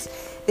Circus.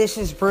 This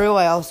is Brew.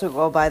 I also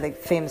go by the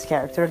famous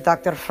character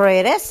Dr.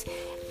 Freires.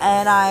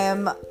 And I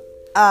am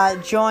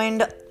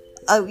joined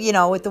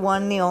with the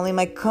one, the only,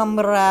 my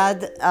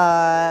comrade,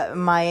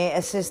 my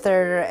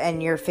sister,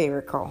 and your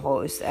favorite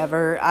co-host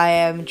ever. I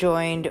am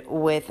joined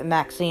with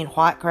Maxine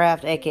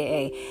Whitecraft,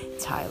 aka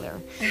Tyler.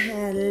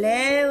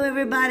 Hello,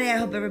 everybody. I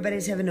hope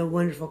everybody's having a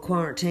wonderful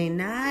quarantine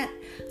night.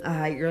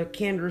 Your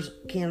candles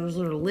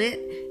are lit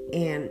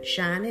and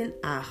shining,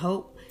 I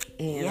hope.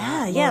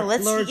 And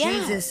Lord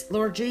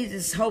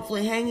Jesus,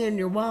 hopefully hanging in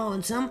your wall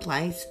in some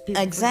place.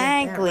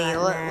 Exactly.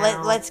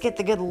 Let's get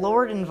the good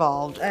Lord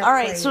involved. All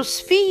right. Please. So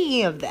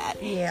speaking of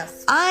that,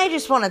 Yes. I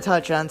just want to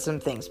touch on some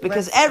things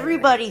because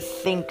everybody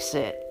thinks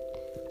it.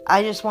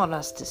 I just want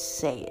us to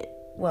say it.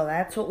 Well,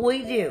 that's what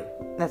we do.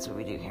 That's what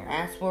we do here.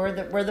 That's we're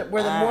the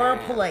moral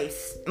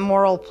police.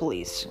 Moral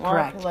police.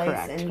 Correct.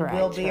 And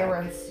we'll be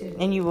arrested.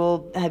 And you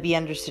will be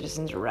under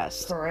citizen's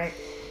arrest. Correct.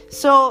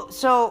 So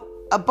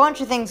a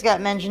bunch of things got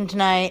mentioned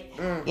tonight.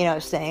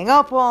 Staying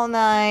up all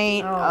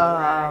night.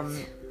 Right.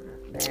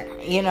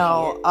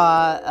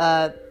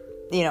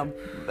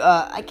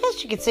 I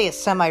guess you could say a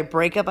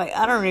semi-breakup.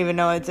 I don't even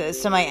know. It's a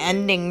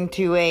semi-ending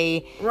to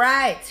a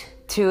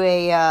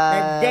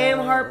that damn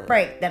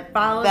heartbreak that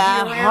follows you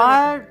around.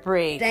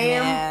 Heartbreak,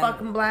 damn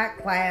fucking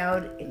black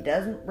cloud. It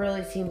doesn't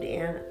really seem to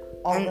end.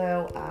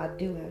 Although I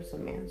do have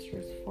some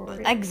answers for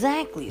it.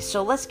 Exactly.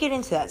 So let's get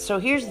into that. So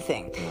here's the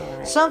thing.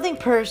 Right. Something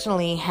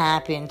personally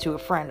happened to a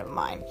friend of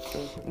mine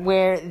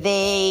where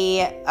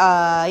they,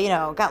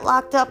 got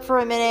locked up for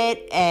a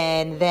minute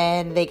and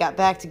then they got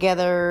back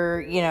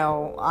together,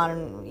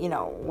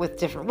 with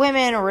different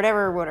women or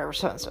whatever,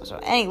 so and so. So,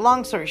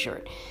 long story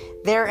short,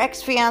 their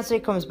ex-fiance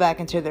comes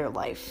back into their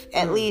life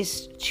at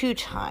least 2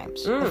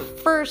 times. The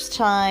first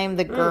time,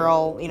 the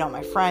girl,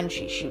 my friend,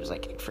 she was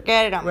like,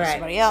 forget it, I'm with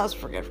somebody else,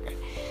 forget it.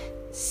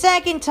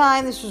 Second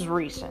time, this was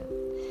recent,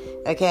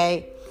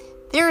 okay?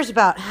 There's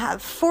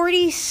about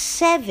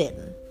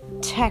 47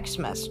 text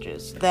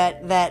messages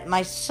that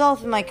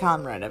myself and my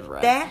comrade have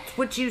read. That's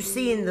what you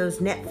see in those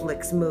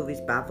Netflix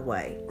movies, by the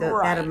way.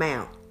 That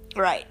amount.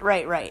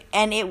 Right.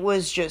 And it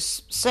was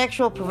just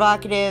sexual,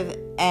 provocative,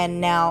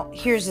 and now,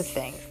 here's the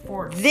thing.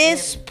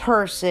 This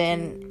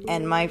person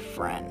and my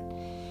friend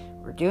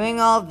were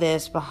doing all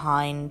this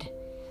behind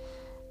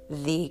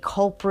the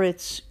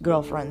culprit's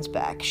girlfriend's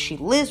back. She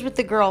lives with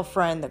the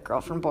girlfriend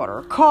bought her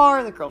a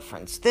car, the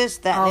girlfriend's this,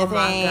 that, and the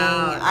thing.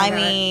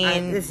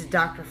 God. This is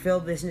Dr.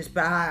 Phil business,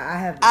 but I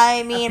have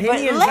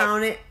opinions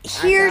on it.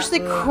 Here's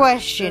the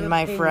question,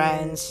 my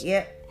friends.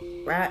 Yep,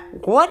 right.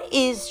 What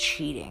is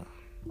cheating?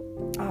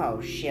 Oh,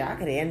 shit, I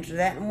could answer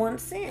that in one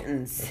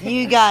sentence.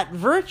 You got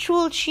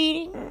virtual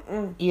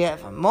cheating, you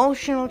have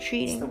emotional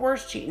cheating. It's the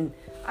worst cheating.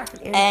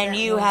 And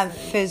you have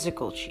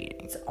physical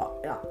cheating.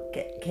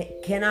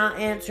 Can I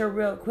answer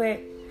real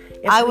quick?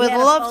 I would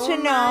love to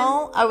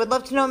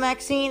know,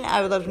 Maxine.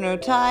 I would love to know,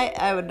 Ty.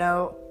 I would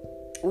know,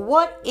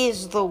 what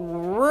is the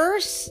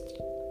worst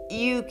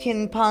you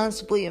can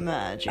possibly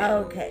imagine?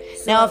 Okay.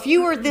 So, now, if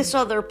you were this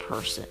other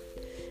person,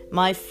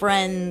 my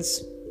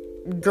friend's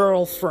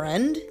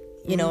girlfriend,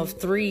 of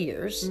 3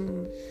 years,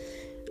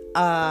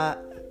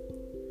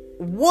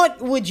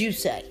 what would you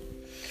say?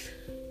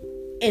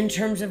 In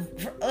terms of,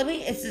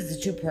 this is a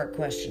 2-part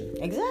question.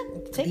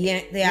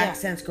 Exactly. The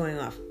accent's going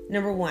off.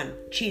 Number 1,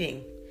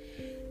 cheating.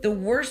 The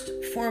worst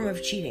form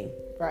of cheating,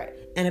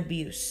 and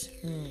abuse,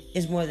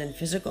 is more than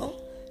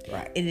physical.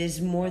 Right. It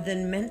is more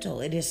than mental.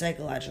 It is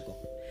psychological.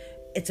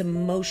 It's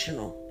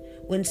emotional.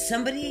 When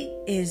somebody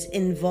is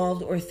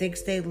involved or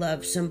thinks they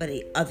love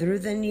somebody other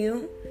than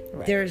you,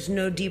 there's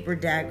no deeper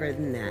dagger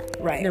than that.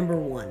 Right. Number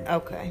 1.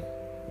 Okay.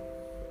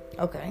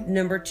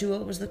 Number 2,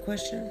 what was the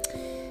question?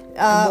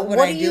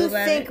 What do you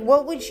think?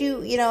 What would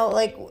you,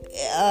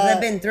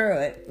 I've been through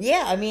it.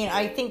 Yeah,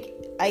 I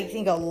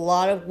think a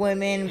lot of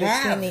women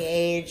between the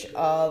age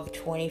of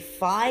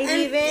 25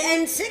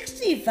 and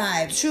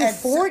 65 to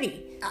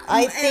 40.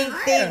 I think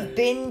they've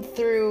been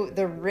through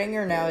the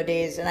ringer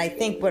nowadays, and I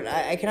think what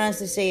I can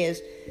honestly say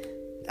is,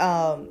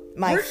 my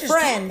We're friend. Just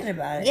talking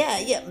about it.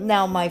 Yeah.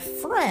 Now, my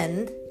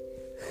friend,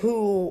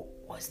 who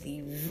was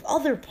the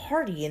other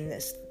party in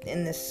this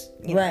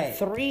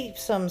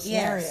threesome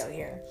scenario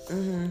here.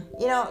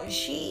 Mm-hmm.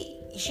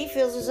 She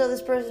feels as though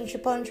this person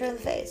should punch her in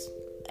the face,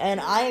 and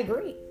I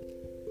agree.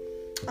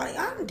 I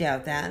don't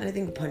doubt that. I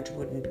think a punch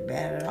wouldn't be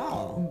bad at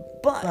all.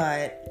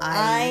 But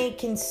I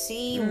can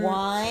see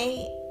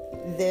why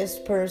this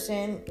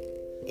person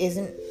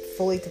isn't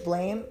fully to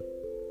blame.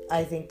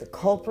 I think the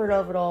culprit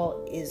of it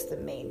all is the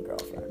main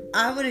girlfriend.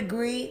 I would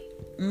agree.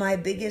 My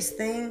biggest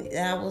thing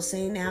that I will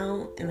say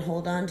now and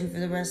hold on to for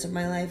the rest of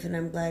my life, and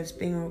I'm glad it's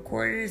being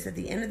recorded, is at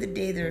the end of the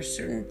day, there are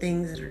certain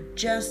things that are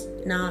just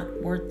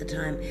not worth the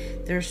time.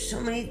 There are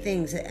so many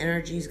things that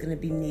energy is going to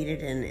be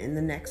needed in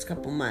the next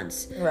couple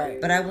months.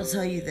 Right. But I will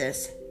tell you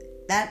this.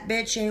 That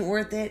bitch ain't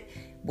worth it.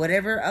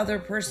 Whatever other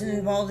person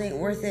involved ain't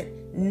worth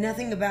it.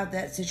 Nothing about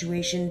that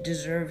situation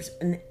deserves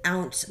an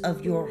ounce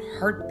of your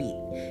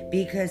heartbeat,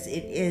 because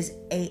it is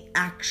a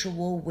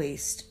actual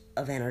waste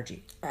of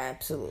energy.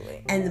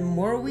 Absolutely. And the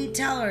more we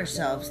tell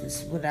ourselves,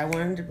 this is what I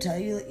wanted to tell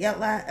you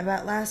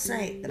about last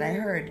night that I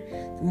heard,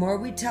 the more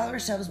we tell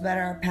ourselves about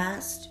our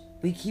past,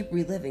 We keep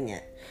reliving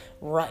it.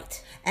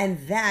 Right.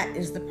 And that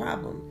is the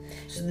problem.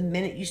 So the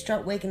minute you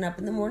start waking up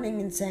in the morning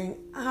and saying,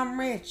 I'm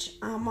rich,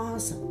 I'm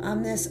awesome,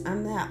 I'm this,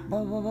 I'm that,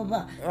 blah, blah, blah,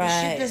 blah. Right.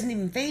 The shit doesn't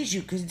even faze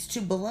you because it's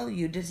too below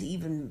you. It doesn't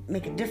even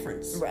make a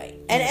difference. Right.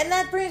 And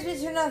that brings me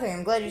to another thing.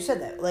 I'm glad you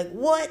said that. Like,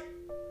 what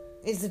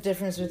is the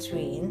difference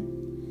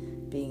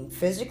between being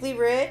physically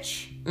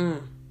rich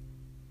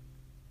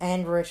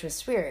and rich with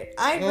spirit?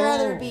 I'd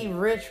rather be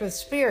rich with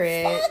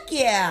spirit Fuck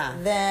yeah.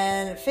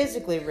 than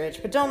physically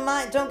rich. But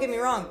don't get me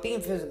wrong,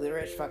 being physically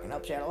rich fucking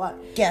helps you out a lot.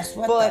 Guess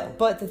what, though?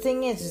 But the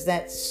thing is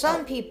that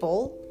some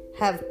people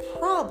have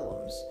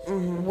problems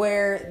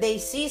where they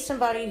see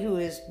somebody who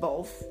is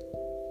both,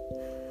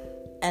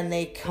 and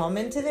they come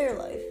into their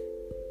life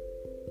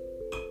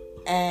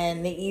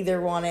and they either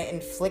want to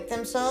infect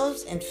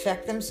themselves,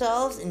 inject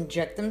themselves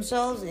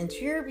into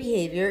your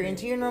behavior,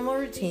 into your normal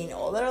routine,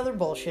 all that other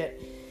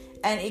bullshit.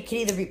 And it could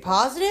either be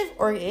positive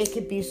or it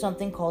could be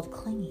something called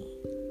clingy.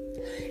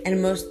 And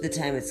most of the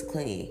time it's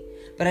clingy.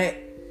 But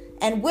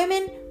And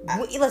women,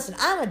 listen,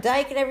 I'm a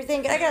dyke and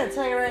everything. I gotta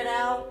tell you right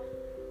now,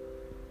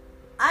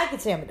 I could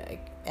say I'm a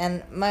dyke.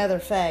 And my other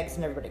fags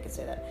and everybody could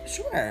say that.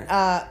 Sure.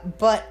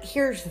 But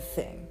here's the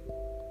thing.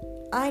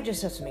 I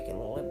just have to make a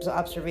little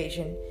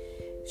observation.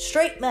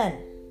 Straight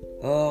men.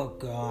 Oh,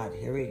 God.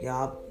 Here we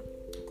go.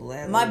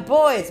 Gladly. My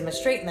boys, my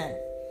straight men.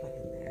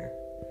 Fucking there.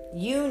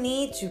 You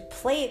need to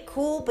play it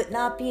cool, but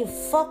not be a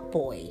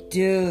fuckboy.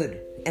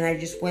 Dude. And I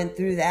just went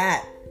through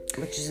that,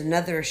 which is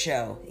another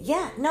show.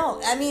 Yeah,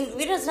 no, I mean,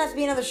 it doesn't have to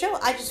be another show.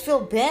 I just feel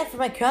bad for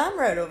my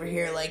comrade over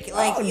here. Like,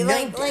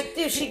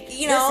 dude, she,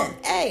 you know,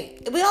 listen, hey,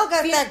 we all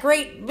got that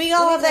great, we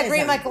all have that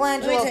great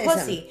Michelangelo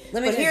pussy.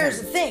 Let me but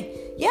here's the thing.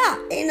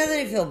 Yeah. Ain't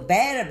nothing to feel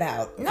bad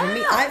about. No. For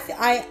me,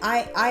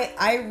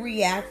 I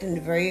react in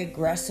a very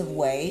aggressive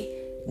way,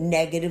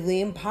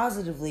 negatively and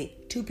positively,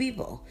 to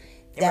people.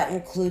 That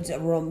includes a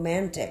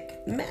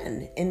romantic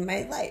man in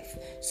my life.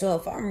 So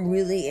if I'm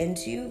really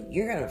into you,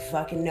 you're gonna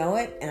fucking know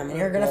it, and I'm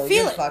gonna blow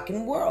feel your it.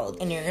 Fucking world.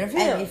 And you're gonna feel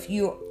And it. if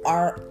you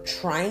are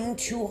trying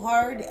too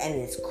hard and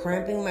it's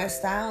cramping my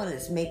style and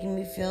it's making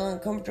me feel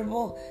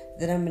uncomfortable,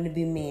 then I'm gonna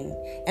be mean.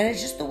 And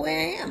it's just the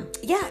way I am.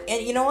 Yeah,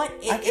 and you know what?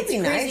 I can be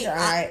crazy. nice.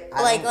 I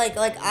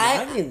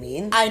I be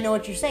mean. I know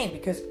what you're saying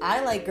because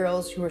I like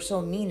girls who are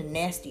so mean and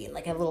nasty and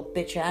like have a little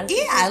bitch attitude.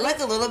 Yeah, I like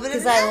a little bit of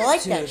because I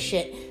like that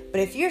shit. But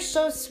if you're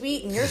so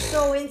sweet and you're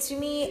so into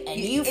me and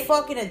you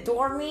fucking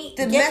adore me,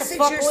 the message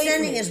you're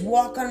sending is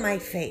walk on my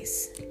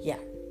face. Yeah.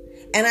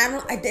 And I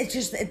don't.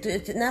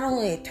 It's not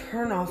only a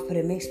turn off, but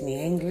it makes me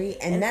angry,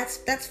 and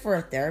that's for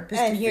a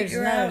therapist. And to here's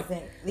figure another out.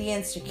 thing: the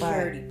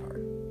insecurity part.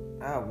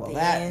 Oh well,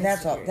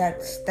 that's all.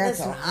 That's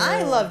Listen, all.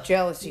 I love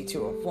jealousy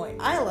to a point.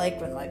 I like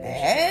when my bitch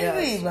is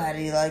jealous.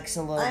 Everybody likes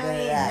a little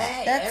bit of that.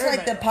 Hey, That's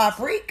like the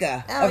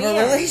paprika Oh, of a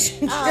yeah.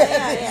 relationship. Oh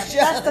yeah.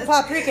 That's the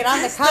paprika. And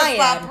I'm the cayenne.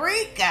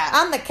 Paprika.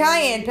 I'm the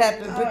cayenne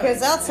pepper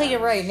because I'll tell you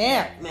right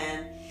now,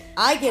 Man.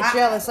 I get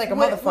jealous like a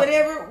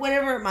motherfucker.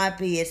 Whatever it might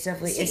be, it's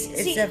definitely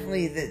it's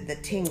definitely the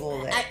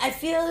tingle that I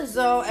feel as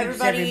though keeps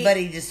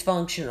everybody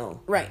dysfunctional.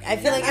 Right. I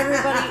feel like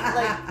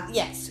everybody,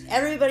 yes,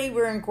 everybody,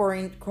 we're in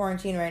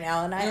quarantine right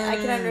now, and I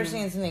can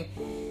understand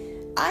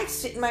something. I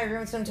sit in my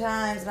room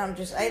sometimes, and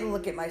I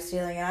look at my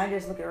ceiling, and I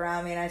just look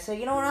around me, and I say,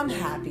 you know what, I'm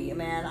happy,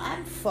 man.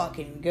 I'm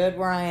fucking good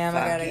where I am.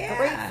 I got a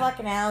great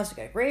fucking house. I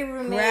got a great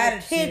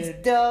roommate.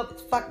 Kids dope.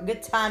 It's fucking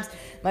good times.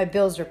 My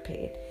bills are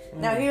paid.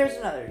 Now, here's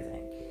another thing.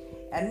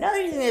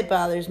 Another thing that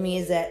bothers me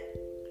is that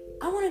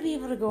I want to be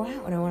able to go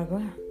out when I want to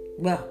go out.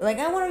 Well, Like,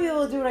 I want to be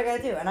able to do what I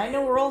gotta do. And I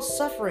know we're all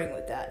suffering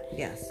with that.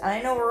 Yes. And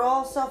I know we're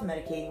all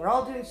self-medicating. We're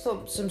all doing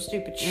some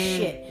stupid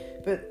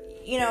shit. But,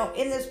 you know,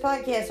 in this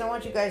podcast, I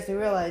want you guys to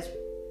realize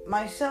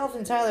myself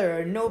and Tyler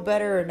are no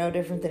better or no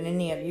different than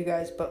any of you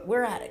guys, but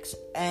we're addicts.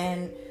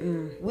 And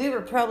we were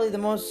probably the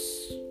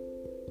most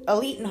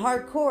elite and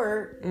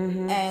hardcore,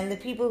 and the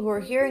people who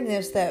are hearing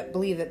this that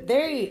believe that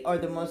they are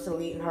the most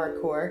elite and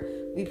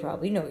hardcore, we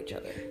probably know each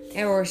other.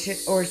 Or sit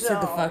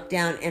the fuck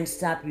down and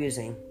stop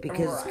using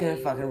because it's gonna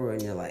fucking ruin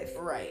your life.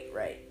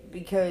 Right.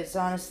 Because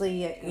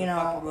honestly, you know,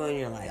 Fucking ruin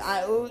your life.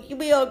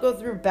 We all go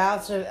through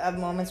bouts of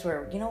moments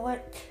where, you know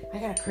what, I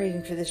got a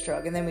craving for this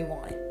drug, and then we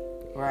want it.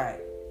 Right.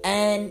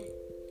 And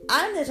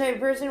I'm the type of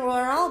person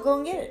where I'll go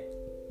and get it.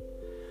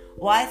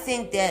 Well, I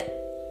think that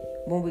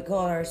when we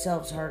call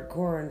ourselves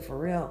hardcore and for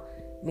real,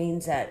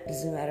 means that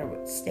doesn't matter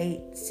what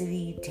state,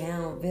 city,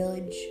 town,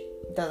 village,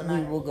 Doesn't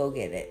matter. we will go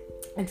get it.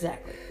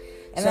 Exactly.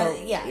 And So,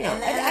 that, yeah, you know,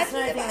 and that's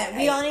another thing that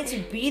we all need to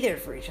be there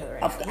for each other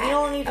right now. We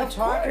all need to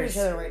talk to each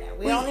other right now.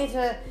 We all need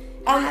to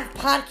have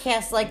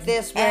podcasts like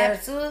this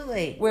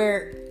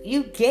where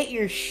you get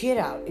your shit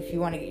out if you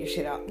want to get your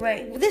shit out.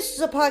 Right. This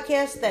is a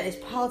podcast that is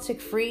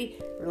politic-free,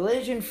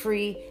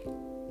 religion-free,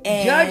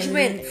 and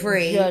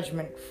Judgment-free.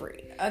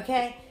 Judgment-free.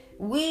 Okay?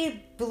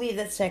 We believe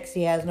that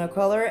sexy has no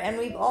color, and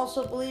we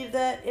also believe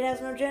that it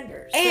has no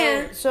gender.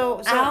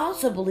 So I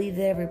also believe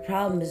that every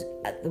problem is,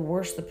 the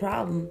worse the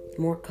problem, the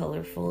more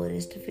colorful it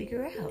is to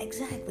figure out.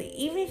 exactly.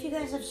 Even if you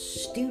guys have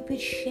stupid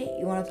shit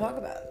you want to talk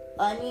about.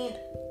 I mean,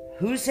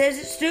 Who says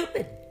it's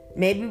stupid?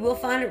 maybe we'll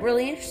find it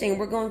really interesting.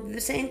 We're going through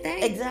the same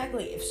thing.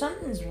 Exactly. If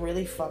something's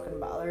really fucking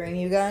bothering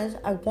you guys,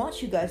 I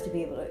want you guys to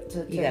be able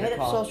to hit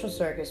up Social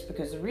Circus,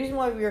 because the reason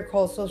why we are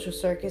called Social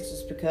Circus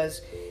is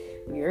because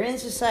we are in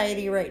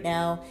society right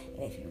now,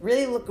 and if you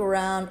really look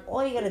around,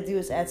 all you gotta do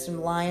is add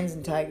some lions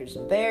and tigers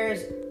and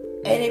bears,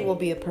 and it will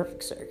be a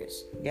perfect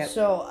circus. Yep.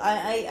 So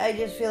I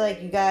just feel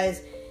like you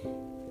guys,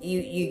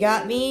 you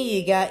got me,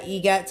 you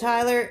got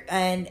Tyler,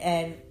 and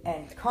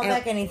come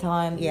back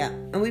anytime. Yeah,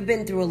 and we've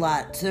been through a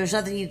lot, so there's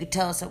nothing you could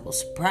tell us that will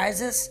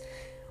surprise us.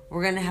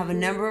 We're gonna have a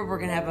number. We're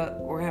gonna have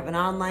an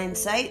online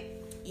site.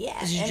 Yeah,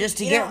 this is just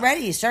to get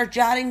ready. Start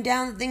jotting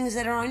down the things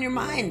that are on your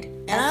mind.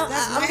 And I'm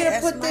going to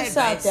put this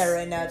out there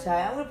right now,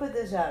 Ty. I'm going to put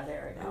this out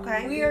there right now.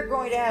 Okay. We are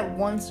going to have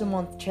once a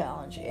month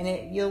challenge,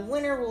 and your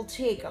winner will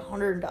take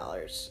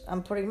 $100.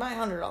 I'm putting my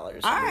 $100.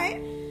 All right.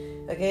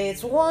 Okay,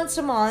 it's once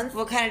a month.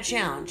 What kind of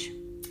challenge?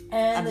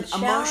 And the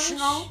challenge,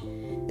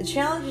 emotional? The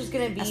challenge is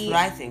going to be That's what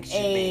I think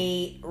should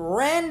be.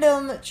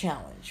 Random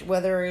challenge.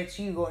 Whether it's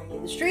you going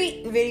in the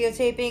street and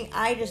videotaping,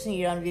 I just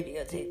need it on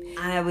videotape.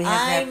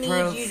 I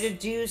need you to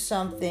do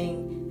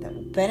something that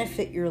will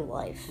benefit your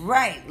life.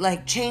 Right,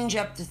 like change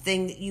up the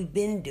thing that you've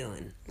been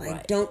doing.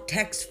 Like don't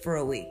text for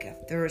a week.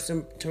 If there was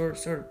some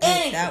sort of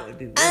break, that would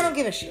be weird. I don't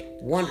give a shit.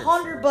 Wonderful.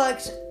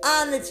 $100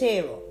 on the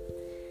table.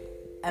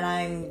 And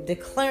I'm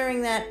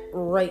declaring that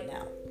right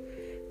now.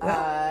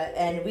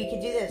 And we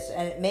could do this.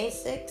 And May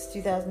 6th,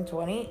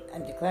 2020,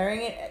 I'm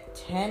declaring it at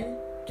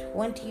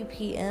 10:20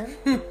 p.m.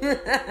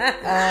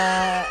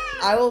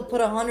 I will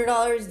put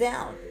 $100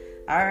 down.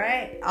 All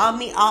right,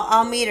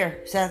 I'll meet her.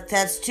 So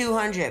that's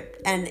 $200,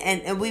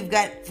 and we've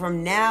got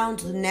from now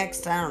until the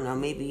next, I don't know,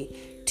 maybe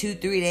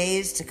 2-3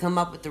 days to come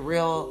up with the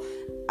real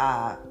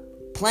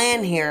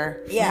plan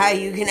here for how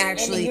you can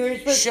actually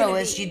show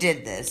us you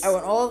did this. I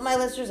want all of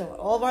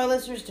our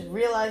listeners to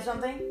realize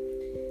something.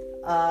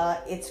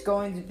 It's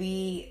going to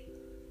be,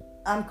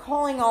 I'm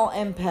calling all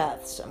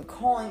empaths.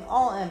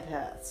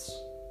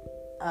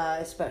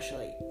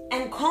 Especially.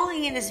 And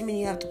calling in doesn't mean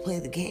you have to play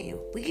the game.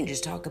 We can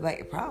just talk about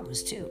your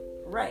problems too.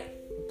 Right.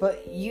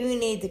 But you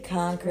need to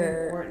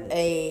conquer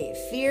a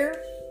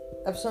fear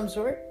of some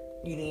sort.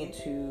 You need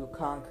to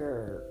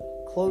conquer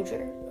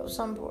closure of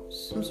some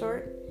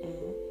sort.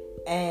 Mm-hmm.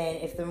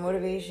 And if the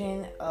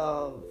motivation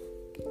of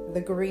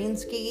the green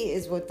ski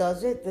is what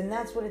does it, then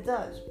that's what it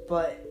does.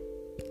 But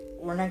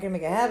we're not going to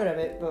make a habit of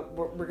it. But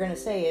what we're going to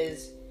say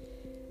is,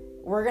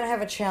 we're going to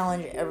have a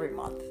challenge every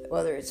month,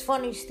 whether it's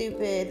funny,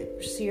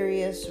 stupid,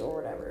 serious, or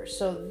whatever.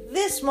 So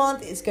this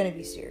month is going to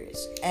be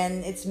serious.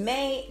 And it's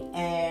May,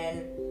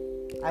 and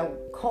I'm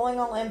calling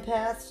all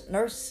empaths,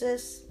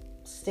 narcissists,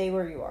 stay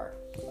where you are.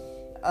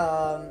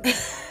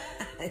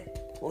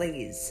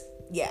 Please.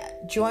 Yeah,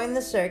 join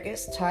the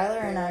circus. Tyler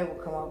and I will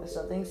come up with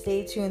something.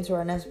 Stay tuned to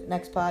our next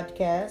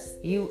podcast.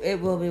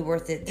 It will be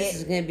worth it. This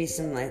is going to be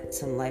some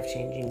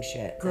life-changing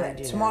shit. Good.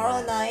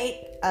 Tomorrow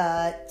night,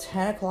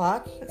 10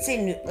 o'clock. Let's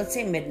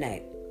say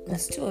midnight.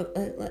 Let's do it.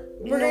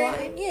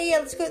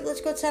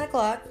 Let's go 10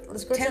 o'clock.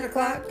 Let's go 10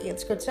 o'clock. Yeah,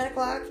 let's go 10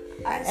 o'clock.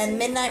 And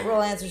midnight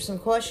we'll answer some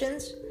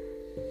questions.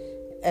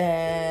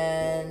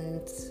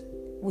 And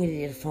we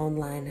need a phone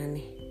line,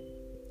 honey.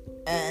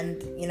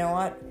 And you know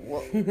what?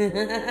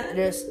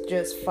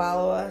 Just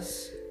follow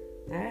us.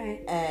 All right.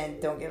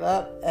 And don't give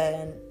up.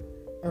 And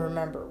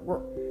remember,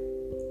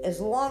 as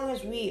long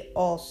as we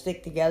all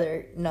stick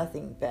together,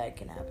 nothing bad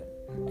can happen.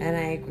 And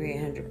I agree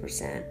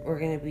 100%. We're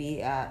going to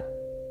be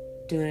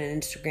doing an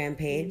Instagram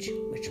page,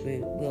 which we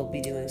will be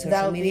doing social media.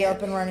 That'll be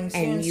up and running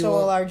soon, and so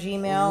will our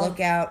Gmail.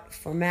 Look out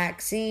for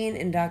Maxine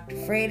and Dr.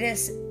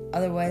 Freitas,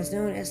 otherwise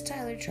known as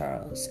Tyler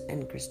Charles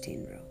and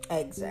Christine Rowe.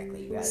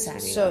 Exactly, you guys.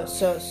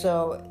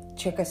 So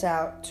check us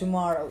out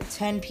tomorrow,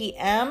 10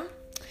 p.m.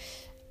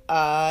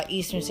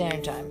 Eastern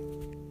Standard Time.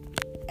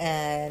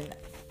 And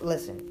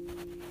listen,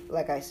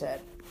 like I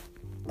said,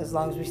 as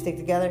long as we stick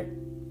together,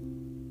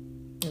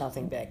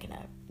 nothing bad can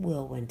happen.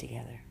 We'll win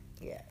together.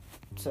 Yeah.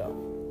 So,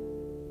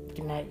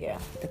 good night, yeah.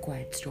 The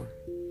Quiet Storm.